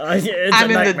in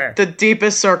the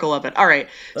deepest circle of it. All right,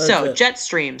 so jet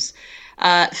streams.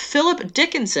 Philip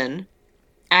Dickinson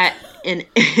at an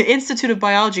Institute of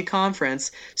Biology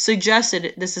conference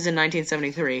suggested, this is in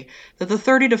 1973, that the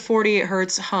 30 to 40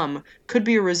 hertz hum could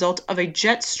be a result of a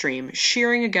jet stream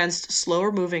shearing against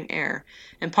slower moving air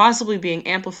and possibly being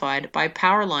amplified by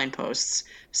power line posts,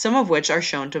 some of which are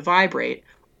shown to vibrate,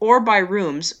 or by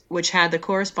rooms which had the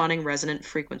corresponding resonant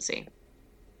frequency.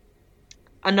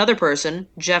 Another person,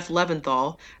 Jeff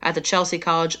Leventhal, at the Chelsea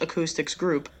College Acoustics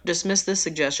Group, dismissed this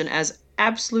suggestion as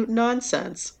absolute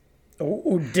nonsense.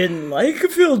 Oh, didn't like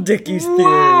Phil Dickey's theory.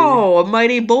 Wow,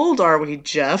 mighty bold are we,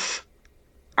 Jeff.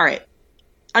 All right.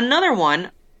 Another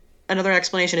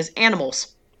explanation is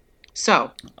animals.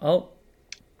 So. Oh.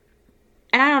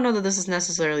 And I don't know that this is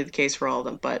necessarily the case for all of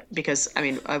them, but because,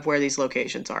 of where these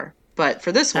locations are. But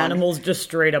for this one. Animals just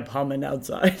straight up humming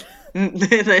outside.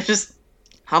 They're just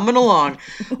humming along.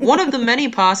 One of the many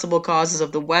possible causes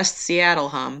of the West Seattle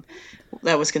hum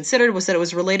that was considered was that it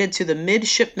was related to the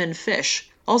midshipman fish,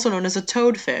 also known as a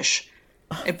toadfish.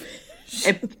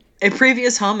 A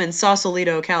previous hum in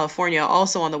Sausalito, California,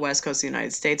 also on the west coast of the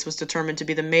United States, was determined to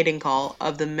be the mating call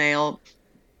of the male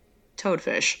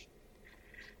toadfish.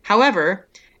 However,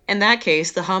 in that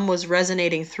case, the hum was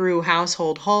resonating through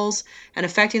household hulls and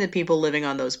affecting the people living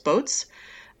on those boats.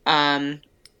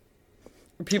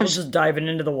 People just diving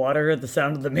into the water at the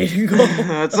sound of the mating call.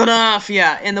 That's enough.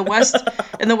 Yeah. In the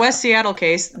West Seattle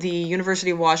case, the University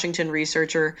of Washington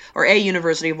researcher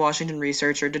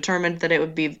determined that it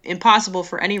would be impossible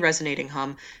for any resonating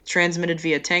hum transmitted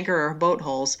via tanker or boat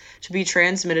hulls to be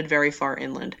transmitted very far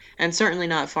inland, and certainly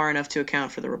not far enough to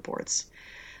account for the reports.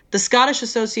 The Scottish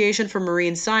Association for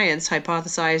Marine Science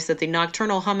hypothesized that the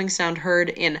nocturnal humming sound heard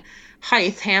in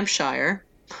Hythe, Hampshire.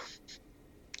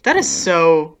 That is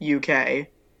so UK.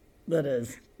 That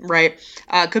is. right,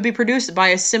 could be produced by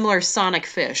a similar sonic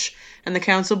fish, and the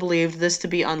council believed this to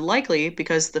be unlikely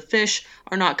because the fish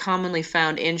are not commonly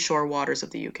found in shore waters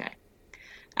of the UK.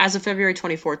 As of February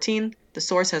 2014, the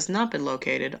source has not been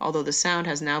located, although the sound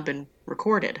has now been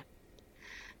recorded.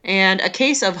 And a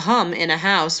case of hum in a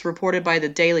house reported by the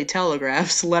Daily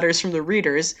Telegraph's Letters from the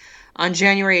Readers on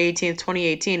January 18th,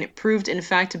 2018, proved in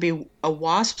fact to be a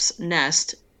wasp's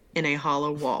nest in a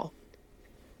hollow wall.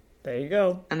 There you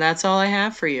go. And that's all I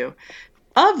have for you.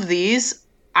 Of these,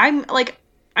 I'm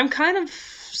kind of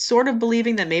sort of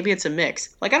believing that maybe it's a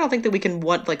mix. Like, I don't think that we can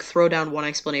throw down one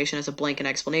explanation as a blanket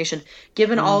explanation,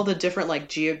 given all the different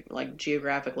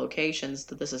geographic locations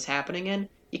that this is happening in.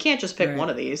 You can't just pick one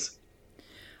of these.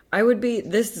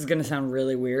 This is going to sound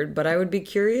really weird, but I would be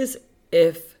curious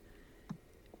if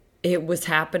it was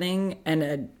happening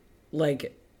and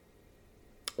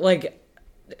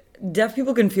deaf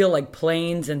people can feel like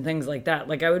planes and things like that.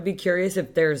 Like, I would be curious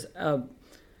if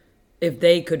if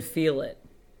they could feel it.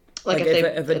 Like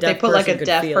if they put like a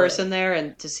deaf person there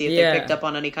and to see if they picked up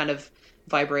on any kind of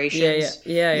vibrations.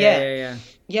 Yeah.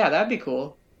 Yeah, that'd be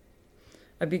cool.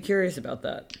 I'd be curious about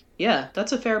that. Yeah,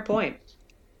 that's a fair point.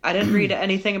 I didn't read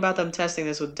anything about them testing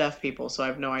this with deaf people, so I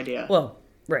have no idea. Well,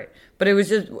 right. But it's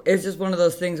just one of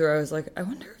those things where I was like, I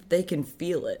wonder if they can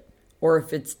feel it, or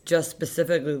if it's just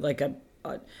specifically like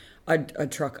a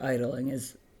truck idling.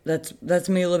 That's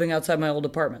me living outside my old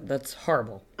apartment. That's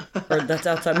horrible. Or that's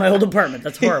outside my old apartment.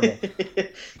 That's horrible.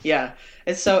 Yeah.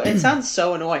 It sounds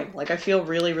so annoying. Like, I feel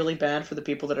really, really bad for the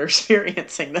people that are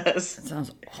experiencing this. It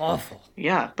sounds awful.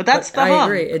 Yeah, but that's the I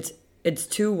hum. agree. It's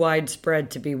too widespread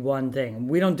to be one thing.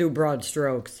 We don't do broad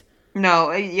strokes. No,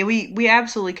 we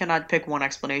absolutely cannot pick one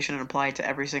explanation and apply it to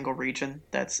every single region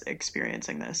that's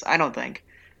experiencing this. I don't think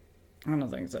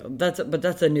so.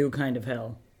 That's a new kind of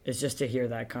hell. It's just to hear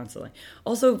that constantly.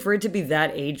 Also, for it to be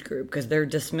that age group, because they're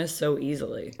dismissed so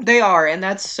easily. They are, and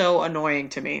that's so annoying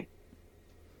to me.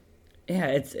 Yeah,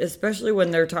 it's especially when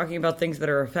they're talking about things that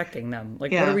are affecting them.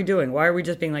 Like, what are we doing? Why are we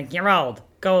just being like, you're old,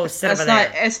 go sit over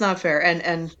there? It's not fair.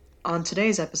 And on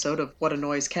today's episode of What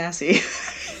Annoys Cassie...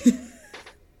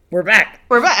 We're back.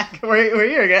 We're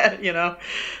here again, you know.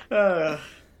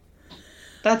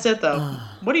 That's it, though.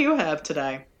 What do you have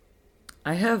today?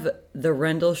 I have the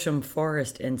Rendlesham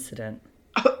Forest incident.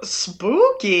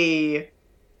 Spooky!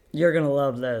 You're going to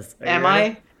love this. Am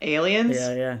I? Aliens?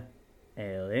 Yeah.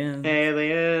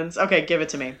 Aliens. Okay, give it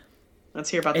to me. Let's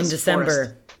hear about this. In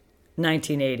December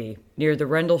 1980, near the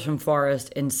Rendlesham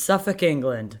Forest in Suffolk,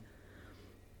 England,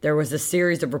 there was a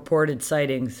series of reported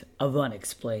sightings of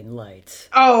unexplained lights.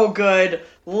 Oh, good.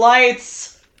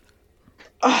 Lights!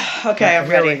 Okay, I'm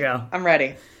ready. Here we go. I'm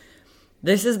ready.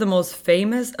 This is the most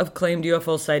famous of claimed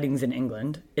UFO sightings in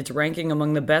England. It's ranking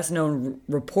among the best-known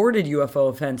reported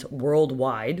UFO events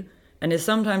worldwide, and is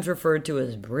sometimes referred to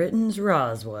as Britain's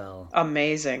Roswell.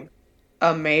 Amazing.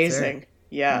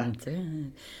 Yeah.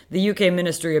 The UK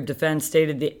Ministry of Defence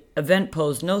stated the event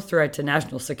posed no threat to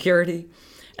national security,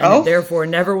 and it therefore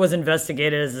never was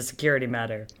investigated as a security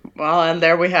matter. Well, and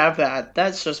there we have that.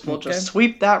 We'll just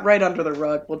sweep that right under the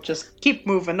rug. We'll just keep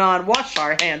moving on. Wash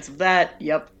our hands of that.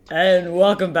 Yep. And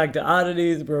welcome back to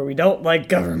Oddities, where we don't like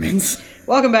governments.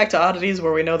 Welcome back to Oddities,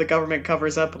 where we know the government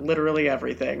covers up literally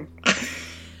everything.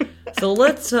 So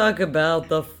let's talk about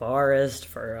the forest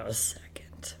for a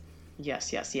second.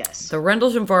 Yes. The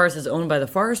Rendlesham Forest is owned by the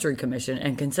Forestry Commission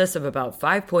and consists of about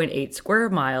 5.8 square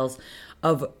miles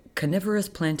of coniferous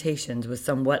plantations with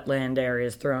some wetland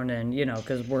areas thrown in,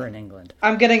 because we're in England.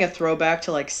 I'm getting a throwback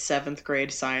to 7th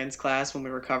grade science class when we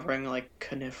were covering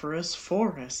coniferous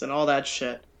forests and all that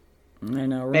shit. I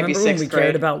know. Remember when we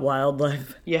cared about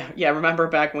wildlife? Yeah. Remember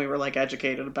back when we were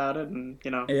educated about it and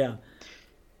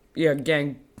Yeah,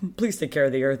 gang, please take care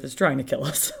of the earth. It's trying to kill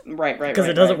us. Right. Because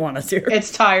it doesn't want us here.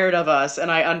 It's tired of us,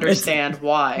 and I understand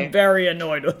why. Very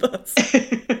annoyed with us.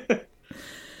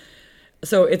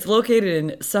 So it's located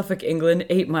in Suffolk, England,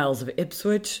 8 miles of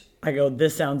Ipswich. I go,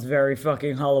 this sounds very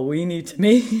fucking Halloween-y to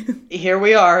me. Here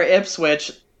we are,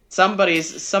 Ipswich.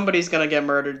 Somebody's gonna get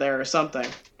murdered there or something.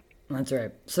 That's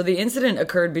right. So the incident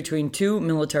occurred between two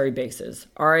military bases,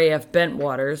 RAF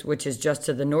Bentwaters, which is just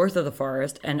to the north of the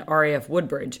forest, and RAF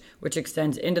Woodbridge, which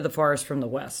extends into the forest from the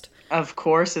west. Of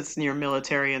course it's near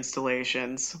military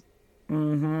installations.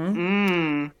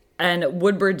 Mm-hmm. And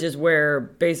Woodbridge is where,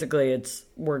 basically,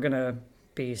 we're going to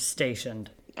be stationed.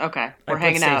 Okay. We're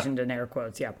hanging out. Stationed in air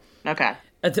quotes, yeah. Okay.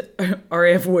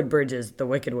 RAF Woodbridge is the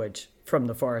Wicked Witch from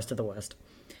the forest of the west.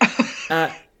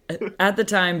 At the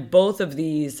time, both of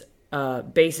these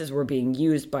bases were being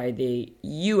used by the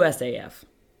USAF.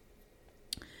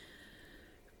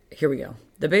 here we go.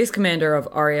 The base commander of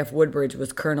RAF Woodbridge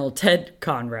was Colonel Ted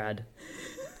Conrad.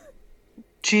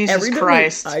 Jesus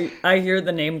Christ. I hear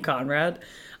the name Conrad,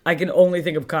 I can only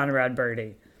think of Conrad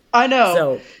Birdie. I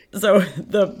know. So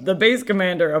the base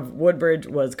commander of Woodbridge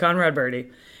was Conrad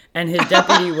Birdie, and his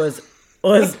deputy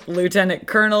was Lieutenant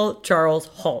Colonel Charles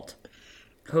Holt,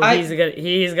 who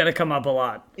he's gonna come up a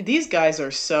lot. These guys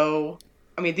are so...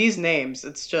 I mean, these names,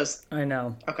 it's just... I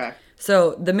know. Okay.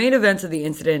 So the main events of the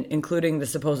incident, including the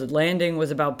supposed landing, was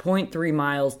about 0.3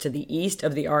 miles to the east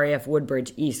of the RAF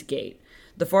Woodbridge East Gate.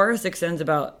 The forest extends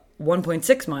about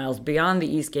 1.6 miles beyond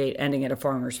the East Gate, ending at a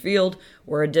farmer's field,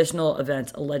 where additional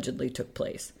events allegedly took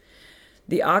place.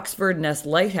 The Oxford Nest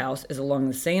Lighthouse is along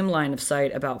the same line of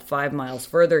sight about 5 miles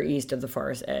further east of the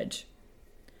forest edge.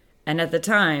 And at the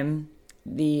time,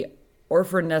 the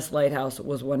Orford Nest Lighthouse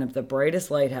was one of the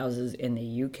brightest lighthouses in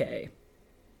the UK.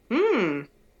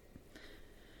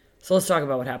 So let's talk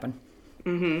about what happened.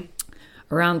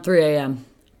 Around 3 a.m.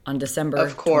 on December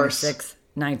 26,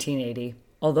 1980,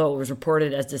 although it was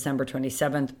reported as December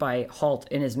 27th by Holt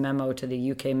in his memo to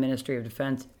the UK Ministry of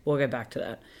Defence. We'll get back to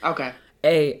that. Okay.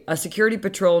 A security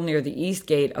patrol near the east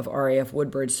gate of RAF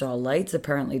Woodbridge saw lights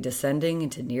apparently descending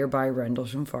into nearby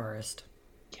Rendlesham Forest.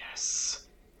 Yes.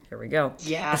 Here we go.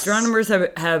 Yes. Astronomers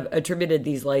have attributed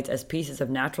these lights as pieces of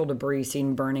natural debris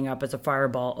seen burning up as a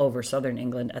fireball over southern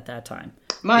England at that time.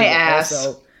 My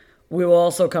ass. We will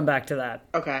also come back to that.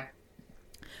 Okay.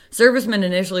 Servicemen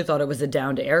initially thought it was a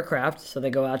downed aircraft, so they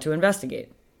go out to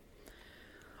investigate.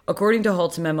 According to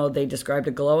Holt's memo, they described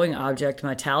a glowing object,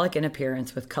 metallic in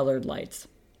appearance with colored lights.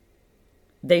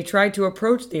 They tried to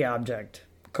approach the object.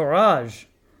 Courage.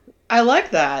 I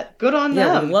like that. Good on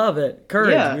them. Yeah, we love it.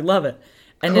 Courage, Yeah. we love it.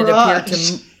 And Courage. it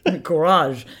appeared to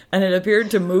courage. And it appeared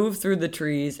to move through the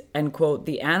trees, and quote,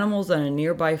 the animals on a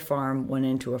nearby farm went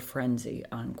into a frenzy,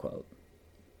 unquote.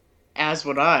 As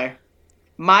would I.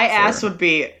 My ass would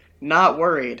be not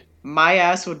worried. My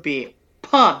ass would be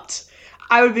pumped.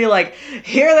 I would be like,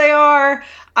 here they are.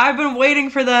 I've been waiting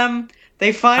for them.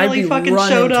 They finally fucking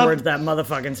showed up. Towards that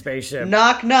motherfucking spaceship.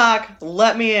 Knock, knock.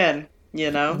 Let me in. You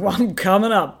know? Well, I'm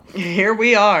coming up. Here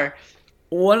we are.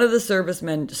 One of the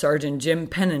servicemen, Sergeant Jim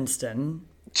Penniston,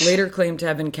 later claimed to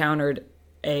have encountered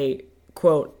a,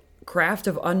 quote, craft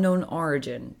of unknown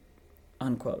origin,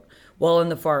 unquote, while in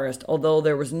the forest, although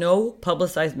there was no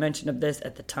publicized mention of this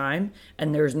at the time,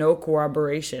 and there is no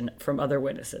corroboration from other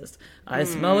witnesses. I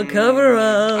smell a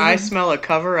cover-up. I smell a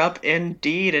cover-up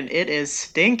indeed, and it is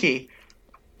stinky.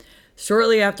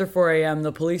 Shortly after 4 a.m.,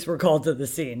 the police were called to the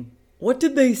scene. What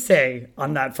did they say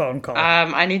on that phone call?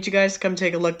 I need you guys to come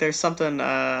take a look. There's something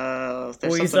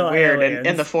something weird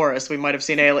in the forest. We might have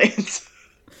seen aliens.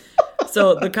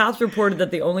 So the cops reported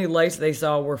that the only lights they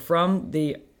saw were from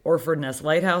the Orford Nest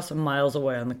Lighthouse miles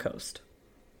away on the coast.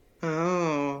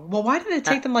 Oh. Well, why did it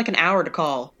take them like an hour to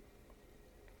call?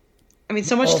 I mean,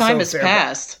 so much time has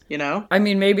passed, you know? I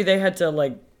mean, maybe they had to,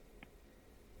 like,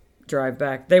 drive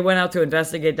back. They went out to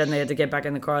investigate, then they had to get back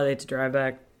in the car, they had to drive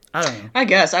back. I don't know. I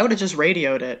guess. I would have just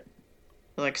radioed it.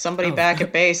 Like, somebody back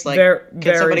at base, like,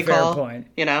 can somebody call? Point.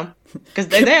 You know? Because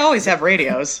they always have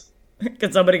radios.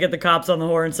 Can somebody get the cops on the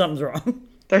horn? Something's wrong.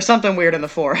 There's something weird in the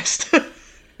forest.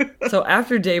 So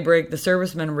after daybreak, the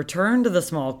servicemen returned to the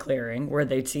small clearing where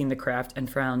they'd seen the craft and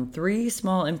found 3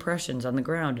 small impressions on the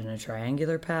ground in a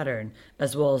triangular pattern,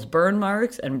 as well as burn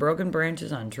marks and broken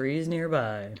branches on trees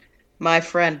nearby. My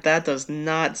friend, that does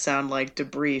not sound like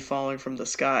debris falling from the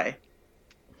sky.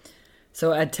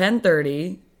 So at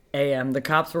 10:30 a.m., the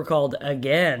cops were called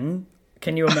again.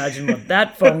 Can you imagine what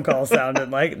that phone call sounded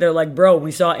like? They're like, bro,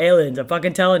 we saw aliens. I'm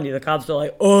fucking telling you. The cops are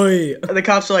like, oi. The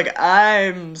cops are like,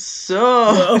 I'm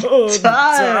so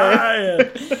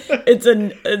tired.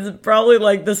 It's probably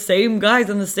like the same guys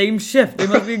on the same shift. They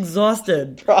must be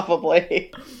exhausted.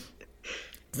 Probably.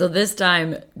 So this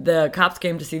time, the cops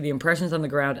came to see the impressions on the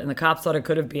ground, and the cops thought it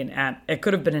could have been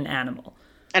an animal.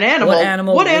 An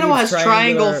animal? What animal has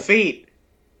triangle feet?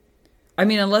 I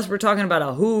mean, unless we're talking about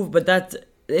a hoof, but that's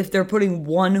if they're putting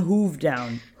one hoof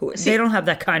down. They don't have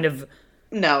that kind of...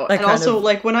 No, and also,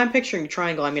 like, when I'm picturing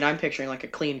triangle, I mean, I'm picturing, like, a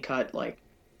clean cut, like,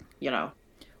 you know.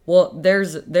 Well, there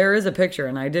is a picture,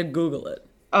 and I did Google it.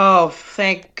 Oh,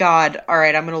 thank God. All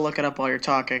right, I'm going to look it up while you're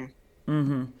talking.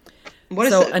 Mm-hmm. What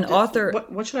is an author...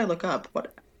 What should I look up?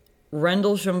 What?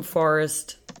 Rendlesham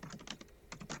Forest...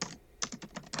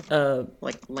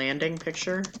 like, landing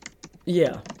picture?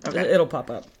 Yeah. Okay. It'll pop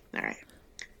up. All right.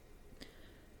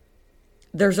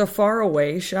 There's a far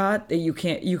away shot that you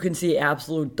can see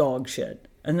absolute dog shit.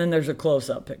 And then there's a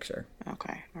close-up picture.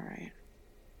 Okay, all right.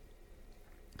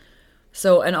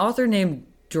 So an author named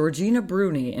Georgina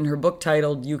Bruni, in her book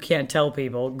titled You Can't Tell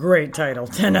People, great title,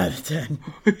 10 out of 10.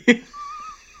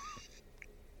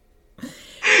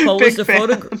 Published a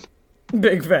photograph.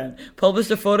 Big fan.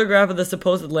 Published a photograph of the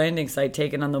supposed landing site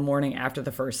taken on the morning after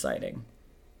the first sighting.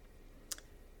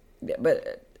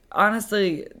 But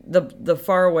honestly, the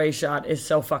far away shot is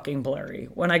so fucking blurry.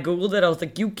 When I Googled it, I was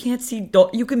like, you can't see,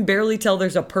 you can barely tell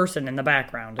there's a person in the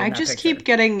background. I just keep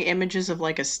getting images of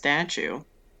like a statue.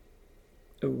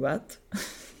 What?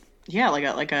 Yeah,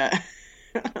 like a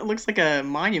it looks like a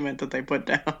monument that they put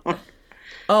down.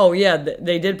 Oh yeah,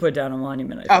 they did put down a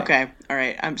monument, I think. Okay, all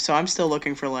right. I'm still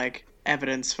looking for like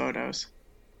evidence photos.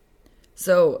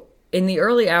 So, in the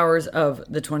early hours of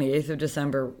the 28th of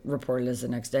December, reported as the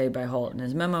next day by Halt in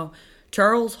his memo,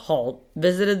 Charles Halt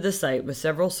visited the site with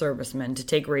several servicemen to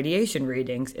take radiation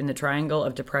readings in the Triangle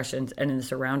of Depressions and in the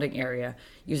surrounding area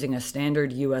using a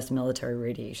standard U.S. military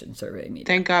radiation survey meter.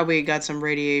 Thank God we got some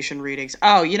radiation readings.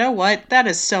 Oh, you know what? That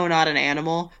is so not an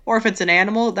animal. Or if it's an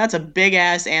animal, that's a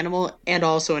big-ass animal and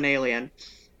also an alien.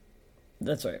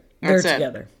 That's right. They're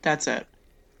together. That's it.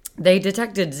 They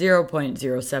detected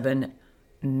 0.07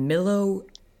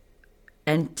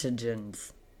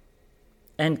 milloentogens.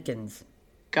 Entkins.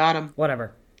 Got him.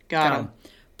 Whatever. Got him.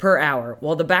 Per hour,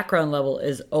 while the background level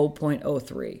is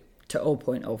 0.03 to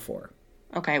 0.04.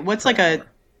 Okay, what's like a...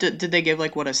 Did they give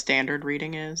like what a standard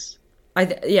reading is? I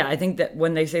think that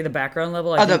when they say the background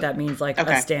level, I think that means like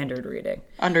a standard reading.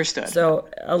 Understood. So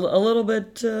a little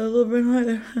bit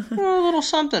higher. A little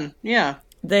something, yeah.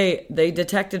 They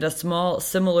detected a small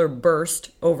similar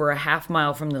burst over a half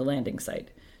mile from the landing site.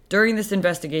 During this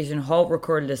investigation, Halt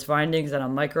recorded his findings on a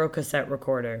micro cassette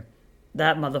recorder.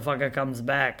 That motherfucker comes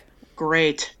back.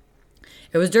 Great.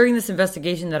 It was during this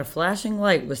investigation that a flashing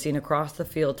light was seen across the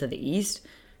field to the east.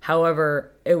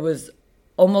 However, it was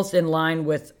almost in line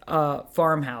with a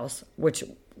farmhouse, which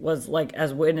was like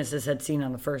as witnesses had seen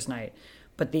on the first night.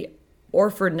 But the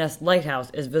Orford Nest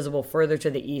Lighthouse is visible further to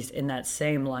the east in that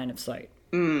same line of sight.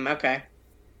 Okay.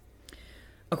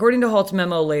 According to Halt's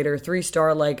memo later, 3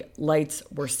 star-like lights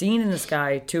were seen in the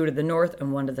sky, 2 to the north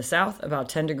and 1 to the south, about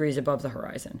 10 degrees above the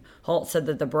horizon. Halt said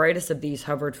that the brightest of these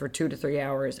hovered for 2 to 3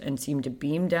 hours and seemed to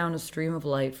beam down a stream of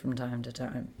light from time to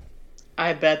time.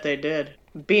 I bet they did.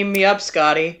 Beam me up,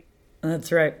 Scotty.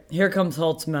 That's right. Here comes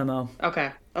Halt's memo.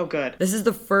 Okay. Oh, good. This is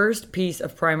the first piece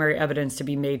of primary evidence to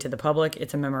be made to the public.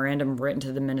 It's a memorandum written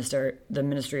to the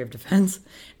Ministry of Defense.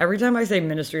 Every time I say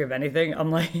Ministry of anything,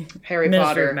 I'm like Harry Ministry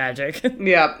Potter. of Magic.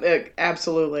 Yeah,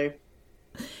 absolutely.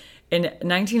 In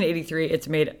 1983, it's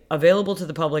made available to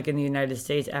the public in the United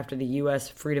States after the U.S.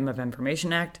 Freedom of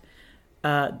Information Act.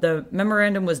 The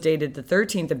memorandum was dated the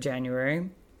 13th of January,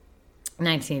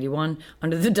 1981,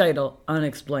 under the title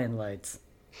Unexplained Lights.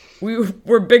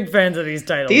 We're big fans of these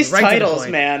titles. These titles,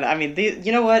 man. I mean,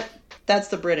 you know what? That's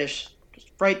the British. Just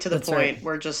right to the point. Right.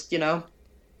 We're just, Yeah,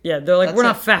 they're like, we're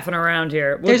not faffing around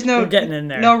here. We're getting in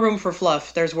there. No room for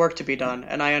fluff. There's work to be done,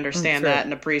 and I understand that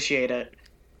and appreciate it.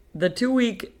 The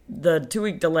two-week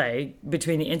delay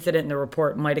between the incident and the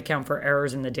report might account for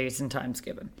errors in the dates and times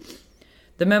given.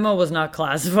 The memo was not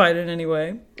classified in any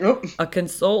way. Oh. A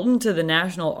consultant to the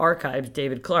National Archives,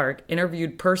 David Clark,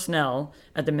 interviewed personnel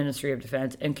at the Ministry of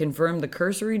Defense and confirmed the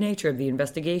cursory nature of the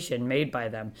investigation made by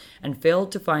them and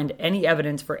failed to find any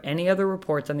evidence for any other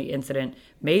reports on the incident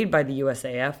made by the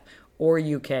USAF or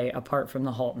UK apart from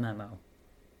the Halt memo.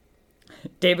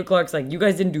 David Clark's like, you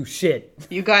guys didn't do shit.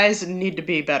 You guys need to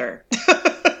be better.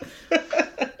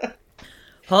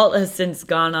 Halt has since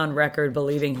gone on record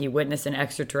believing he witnessed an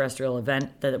extraterrestrial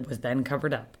event that was then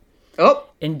covered up. Oh.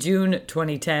 In June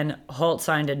 2010, Halt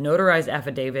signed a notarized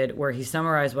affidavit where he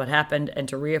summarized what happened and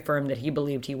to reaffirm that he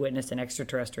believed he witnessed an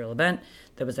extraterrestrial event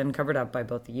that was then covered up by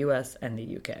both the US and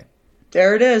the UK.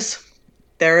 There it is.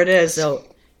 There it is. So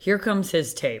here comes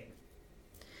his tape.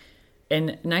 In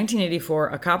 1984,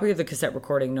 a copy of the cassette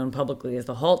recording known publicly as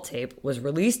the Halt tape was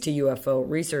released to UFO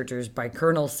researchers by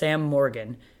Colonel Sam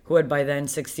Morgan, who had by then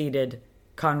succeeded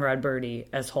Conrad Birdie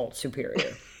as Halt's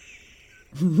superior.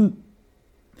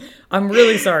 I'm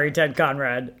really sorry, Ted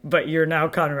Conrad, but you're now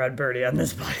Conrad Birdie on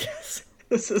this podcast.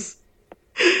 This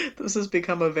has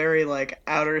become a very like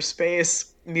outer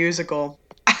space musical.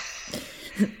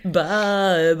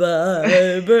 Bye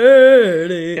bye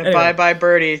Birdie. Anyway. Bye bye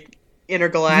Birdie.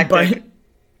 Intergalactic.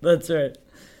 That's right.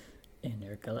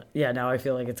 Yeah, now I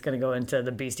feel like it's going to go into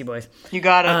the Beastie Boys. You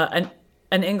got it.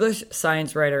 An English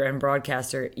science writer and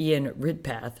broadcaster, Ian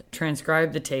Ridpath,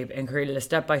 transcribed the tape and created a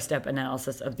step-by-step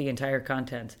analysis of the entire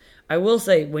content. I will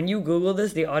say, when you Google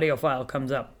this, the audio file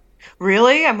comes up.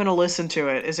 Really? I'm going to listen to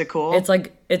it. Is it cool?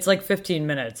 It's like 15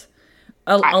 minutes.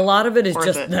 A lot of it is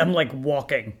just them like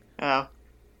walking. Oh.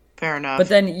 Fair enough. But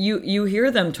then you hear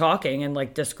them talking and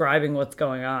like describing what's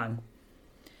going on.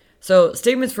 So,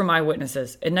 statements from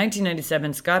eyewitnesses. In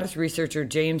 1997, Scottish researcher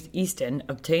James Easton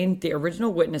obtained the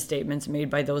original witness statements made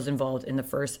by those involved in the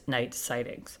first night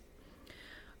sightings.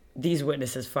 These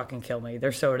witnesses fucking kill me.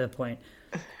 They're so to the point.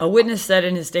 A witness said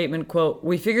in his statement, quote,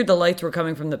 "We figured the lights were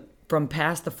coming from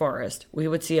past the forest. We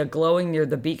would see a glowing near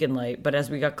the beacon light, but as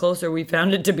we got closer, we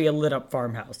found it to be a lit-up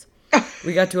farmhouse.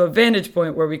 We got to a vantage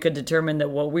point where we could determine that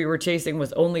what we were chasing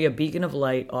was only a beacon of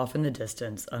light off in the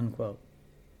distance," unquote.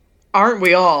 Aren't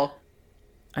we all?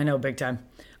 I know, big time.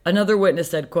 Another witness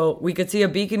said, quote, "We could see a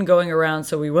beacon going around,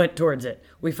 so we went towards it.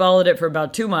 We followed it for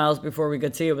about 2 miles before we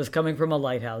could see it was coming from a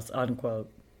lighthouse," unquote.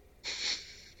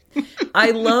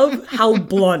 I love how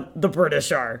blunt the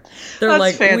British are. They're That's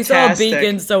like, fantastic. "We saw a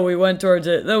beacon, so we went towards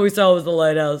it. Then we saw it was the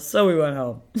lighthouse, so we went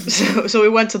home." So we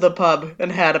went to the pub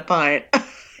and had a pint.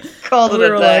 Called We it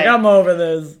were a like, day. "I'm over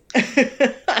this."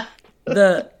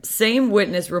 The same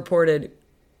witness reported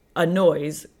a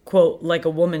noise, quote, "like a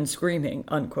woman screaming,"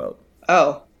 unquote.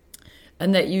 Oh.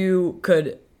 And that you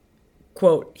could,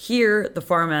 quote, "hear the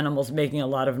farm animals making a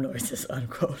lot of noises,"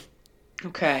 unquote.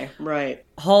 Okay, right.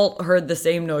 Halt heard the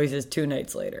same noises 2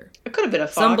 nights later. It could have been a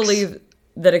fox. Some believe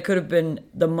that it could have been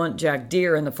the muntjac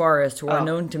deer in the forest, who are Oh.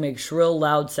 known to make shrill,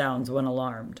 loud sounds when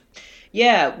alarmed.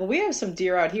 Yeah, well, we have some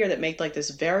deer out here that make like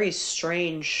this very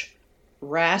strange,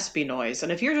 raspy noise.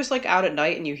 And if you're just like out at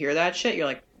night and you hear that shit, you're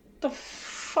like, the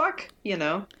fuck? You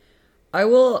know? I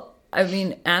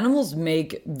mean, animals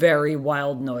make very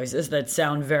wild noises that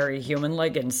sound very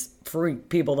human-like and freak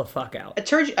people the fuck out. I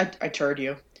turd you. I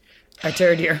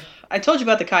turd you. I told you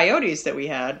about the coyotes that we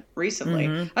had recently.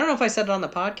 I don't know if I said it on the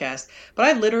podcast, but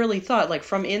I literally thought, like,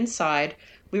 from inside,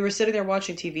 we were sitting there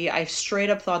watching TV. I straight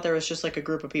up thought there was just like a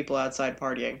group of people outside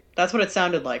partying. That's what it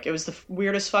sounded like. It was the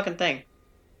weirdest fucking thing.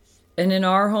 And in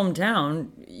our hometown,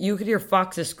 you could hear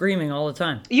foxes screaming all the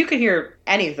time. You could hear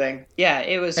anything. Yeah,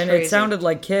 it was And crazy. it sounded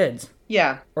like kids.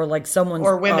 Yeah. Or like someone's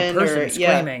Or women person or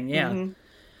screaming. yeah. Yeah.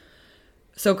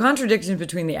 So contradictions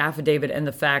between the affidavit and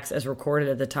the facts as recorded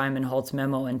at the time in Halt's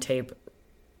memo and tape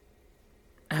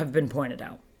have been pointed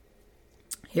out.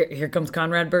 Here comes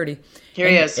Conrad Birdie. Here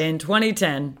he is. In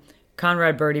 2010,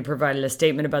 Conrad Birdie provided a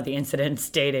statement about the incident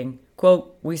stating,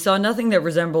 quote, "We saw nothing that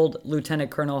resembled Lieutenant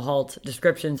Colonel Halt's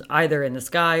descriptions either in the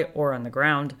sky or on the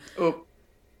ground." Oop.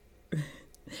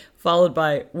 Followed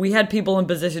by, "We had people in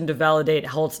position to validate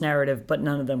Halt's narrative, but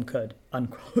none of them could,"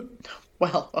 unquote.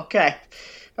 Well, okay.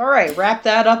 All right, wrap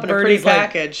that up in Birdie's a pretty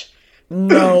like, package.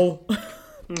 No.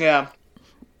 Yeah.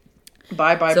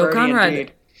 Bye-bye, So Birdie, Conrad,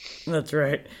 indeed. that's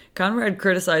right. Conrad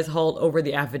criticized Halt over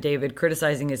the affidavit,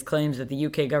 criticizing his claims that the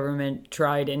UK government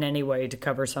tried in any way to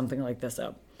cover something like this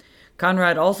up.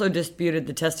 Conrad also disputed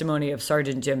the testimony of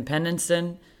Sergeant Jim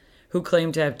Penniston, who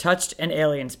claimed to have touched an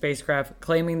alien spacecraft,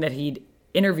 claiming that he'd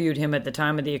interviewed him at the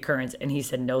time of the occurrence, and he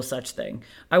said no such thing.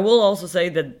 I will also say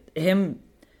that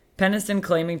Penniston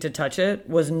claiming to touch it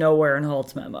was nowhere in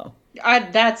Halt's memo.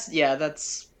 That's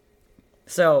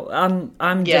So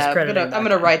I'm yeah. discrediting. I'm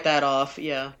gonna write that off.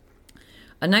 Yeah.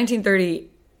 A 1930.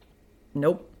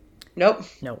 Nope. Nope.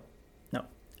 No.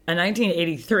 A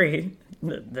 1983,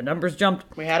 the numbers jumped.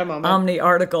 We had a moment. Omni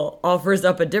article offers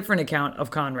up a different account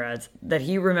of Conrad's, that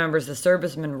he remembers the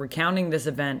serviceman recounting this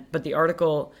event, but the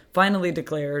article finally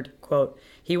declared, quote,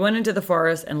 "He went into the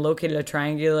forest and located a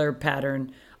triangular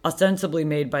pattern ostensibly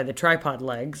made by the tripod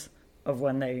legs of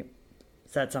when they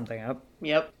set something up.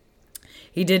 Yep.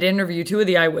 He did interview 2 of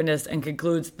the eyewitnesses and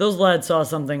concludes, those lads saw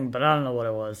something, but I don't know what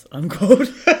it was,"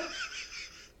 unquote.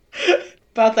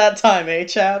 About that time, eh,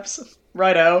 chaps?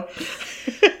 Righto.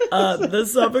 The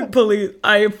Suffolk police,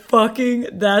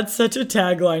 that's such a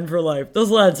tagline for life. Those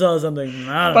lads saw something,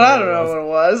 But I don't know what it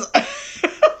was.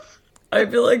 I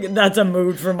feel like that's a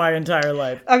mood for my entire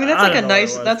life. I mean, that's like don't know what it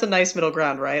was. that's a nice middle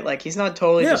ground, right? Like, he's not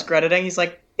totally Yeah. discrediting. He's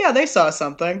like, yeah, they saw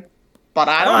something, but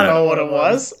I don't know what it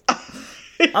was.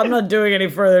 I'm not doing any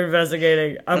further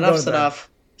investigating. Enough's enough.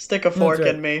 Stick a fork right.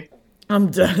 in me.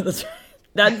 I'm done. That's right.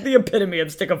 That's the epitome of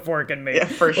stick a fork in me. Yeah,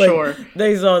 for Like, sure.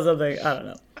 They saw something. I don't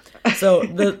know. So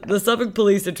the Suffolk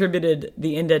police attributed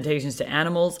the indentations to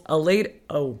animals. A letter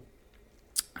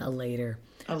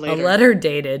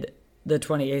dated the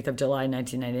 28th of July,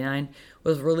 1999,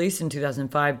 was released in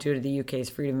 2005 due to the UK's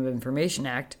Freedom of Information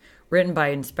Act, written by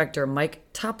Inspector Mike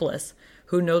Topless,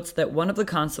 who notes that one of the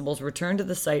constables returned to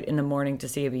the site in the morning to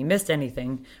see if he missed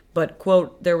anything, but,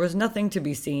 quote, "there was nothing to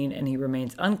be seen and he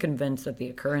remains unconvinced that the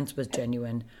occurrence was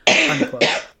genuine," unquote.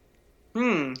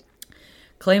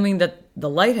 Claiming that the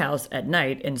lighthouse at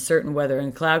night, in certain weather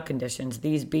and cloud conditions,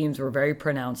 these beams were very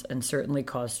pronounced and certainly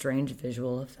caused strange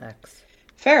visual effects.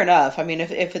 Fair enough. I mean,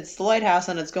 if it's the lighthouse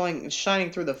and it's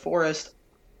shining through the forest,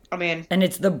 I mean, And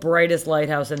it's the brightest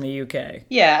lighthouse in the UK.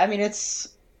 yeah, I mean, it's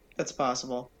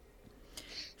possible.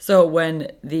 So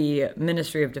when the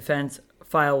Ministry of Defense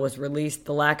file was released,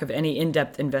 the lack of any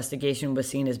in-depth investigation was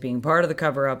seen as being part of the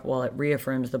cover-up, while it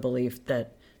reaffirms the belief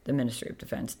that the Ministry of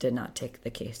Defense did not take the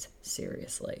case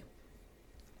seriously.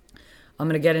 I'm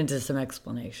going to get into some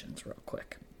explanations real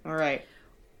quick. All right.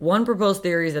 One proposed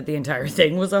theory is that the entire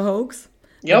thing was a hoax.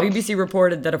 Yep. The BBC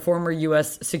reported that a former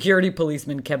U.S. security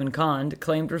policeman, Kevin Conde,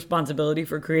 claimed responsibility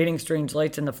for creating strange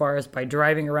lights in the forest by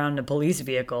driving around in a police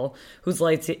vehicle whose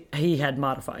lights he had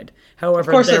modified.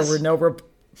 However, there were no...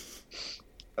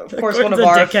 Of course, one of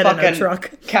our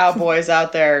fucking cowboys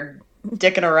out there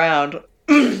dicking around.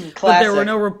 Classic. But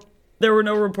there were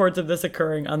no reports of this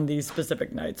occurring on these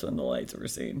specific nights when the lights were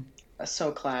seen. That's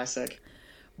so classic.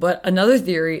 But another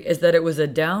theory is that it was a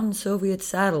downed Soviet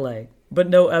satellite, but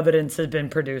no evidence has been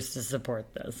produced to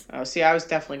support this. Oh, see, I was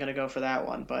definitely going to go for that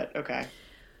one, but okay.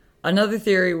 Another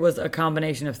theory was a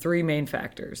combination of three main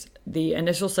factors. The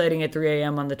initial sighting at 3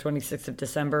 a.m. on the 26th of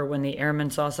December, when the airmen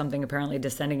saw something apparently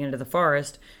descending into the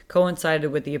forest,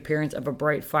 coincided with the appearance of a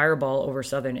bright fireball over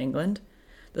southern England.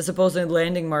 The supposed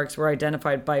landing marks were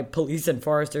identified by police and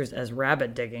foresters as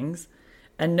rabbit diggings,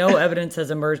 and no evidence has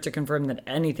emerged to confirm that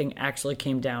anything actually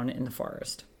came down in the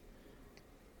forest.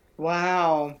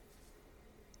 Wow.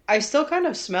 I still kind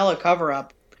of smell a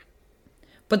cover-up.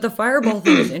 But the fireball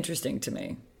thing is interesting to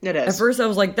me. It is. At first I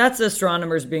was like, that's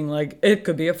astronomers being like, it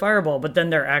could be a fireball, but then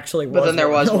there actually was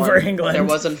one over England. There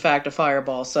was in fact a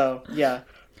fireball, so yeah.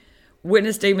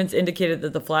 Witness statements indicated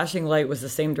that the flashing light was the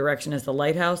same direction as the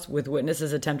lighthouse, with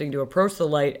witnesses attempting to approach the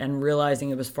light and realizing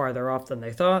it was farther off than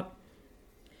they thought.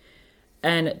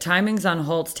 And timings on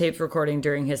Halt's tapes recording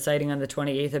during his sighting on the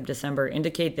 28th of December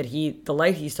indicate that the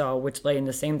light he saw, which lay in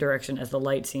the same direction as the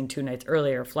light seen 2 nights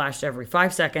earlier, flashed every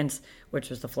 5 seconds, which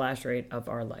was the flash rate of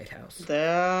our lighthouse.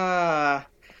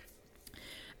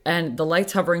 And the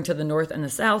lights hovering to the north and the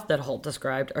south that Halt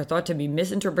described are thought to be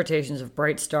misinterpretations of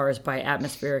bright stars by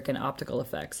atmospheric and optical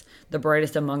effects. The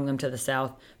brightest among them to the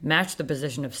south matched the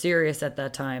position of Sirius at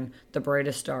that time, the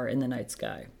brightest star in the night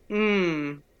sky.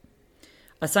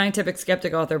 A scientific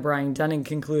skeptic author, Brian Dunning,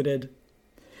 concluded,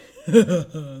 this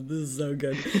is so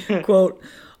good, quote,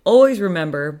 "Always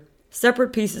remember,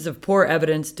 separate pieces of poor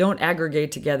evidence don't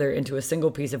aggregate together into a single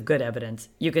piece of good evidence.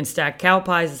 You can stack cow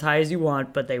pies as high as you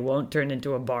want, but they won't turn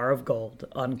into a bar of gold,"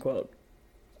 unquote.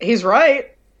 He's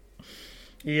right.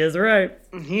 He is right.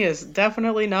 He is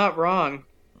definitely not wrong.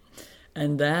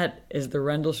 And that is the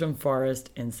Rendlesham Forest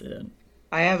incident.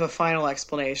 I have a final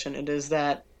explanation. It is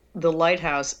that the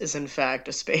lighthouse is in fact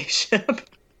a spaceship.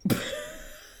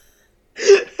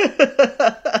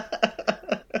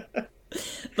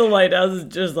 The lighthouse is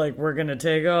just like, we're gonna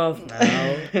take off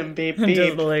now. Beep, And beep.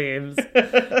 just leaves.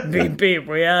 Beep, beep,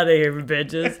 we out of here,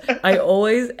 bitches.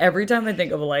 Every time I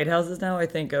think of lighthouses now, I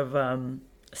think of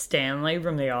Stanley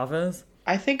from The Office.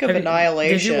 I think of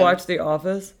Annihilation. Did you watch The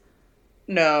Office?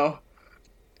 No.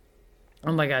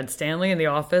 Oh my god, Stanley in The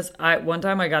Office. One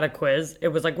time I got a quiz. It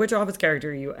was like, which Office character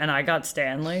are you? And I got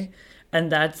Stanley. And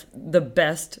that's the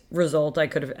best result I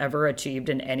could have ever achieved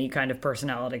in any kind of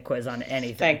personality quiz on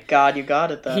anything. Thank God you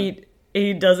got it then.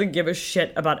 He doesn't give a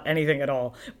shit about anything at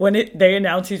all. When they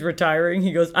announce he's retiring,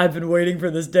 he goes, "I've been waiting for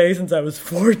this day since I was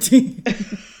 14.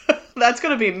 That's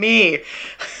gonna be me.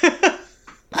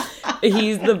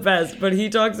 He's the best. But he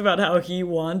talks about how he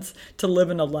wants to live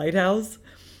in a lighthouse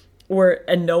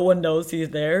and no one knows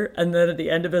he's there. And then at the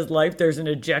end of his life, there's an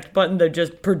eject button that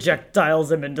just projectiles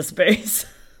him into space.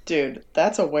 Dude,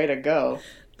 that's a way to go.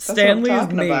 That's Stanley what I'm is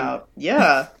talking me. about.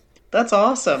 Yeah, that's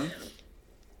awesome.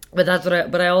 But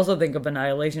I also think of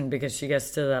Annihilation because she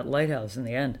gets to that lighthouse in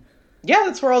the end. Yeah,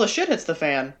 that's where all the shit hits the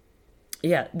fan.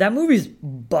 Yeah, that movie's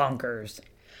bonkers.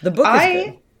 The book is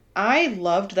good. I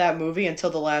loved that movie until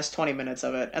the last 20 minutes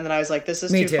of it. And then I was like, this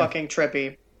is Me too too. fucking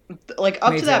trippy. Like,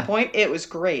 up Me to that too. point, it was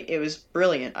great. It was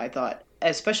brilliant, I thought.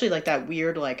 Especially, like, that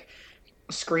weird, like,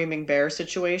 screaming bear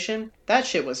situation. That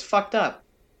shit was fucked up.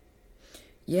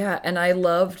 Yeah, and I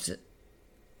loved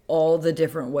all the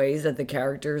different ways that the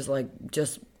characters, like,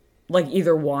 just, like,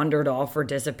 either wandered off or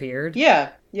disappeared. Yeah.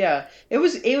 It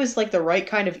was like the right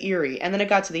kind of eerie. And then it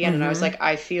got to the end, and I was like,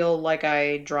 I feel like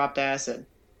I dropped acid.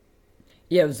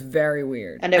 Yeah, it was very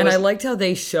weird. And I liked how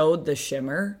they showed the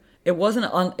shimmer. It was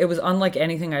unlike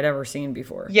anything I'd ever seen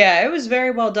before. Yeah, it was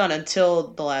very well done until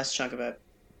the last chunk of it.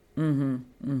 And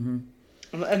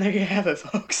there you have it,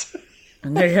 folks.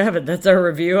 And there you have it. That's our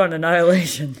review on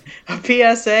Annihilation. A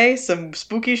PSA, some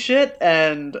spooky shit,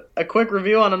 and a quick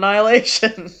review on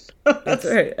Annihilation. That's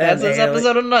right. That's this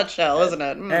episode in a nutshell, isn't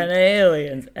it? And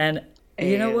aliens. And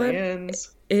you know what?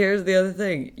 Aliens. Here's the other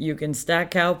thing. You can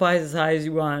stack cow pies as high as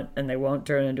you want, and they won't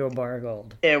turn into a bar of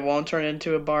gold. It won't turn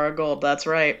into a bar of gold. That's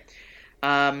right.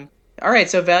 All right,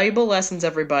 so valuable lessons,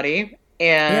 everybody.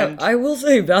 And yeah, I will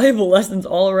say valuable lessons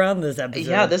all around this episode.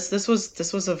 Yeah, this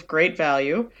was of great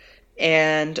value.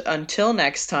 And until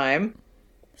next time,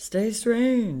 stay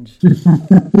strange.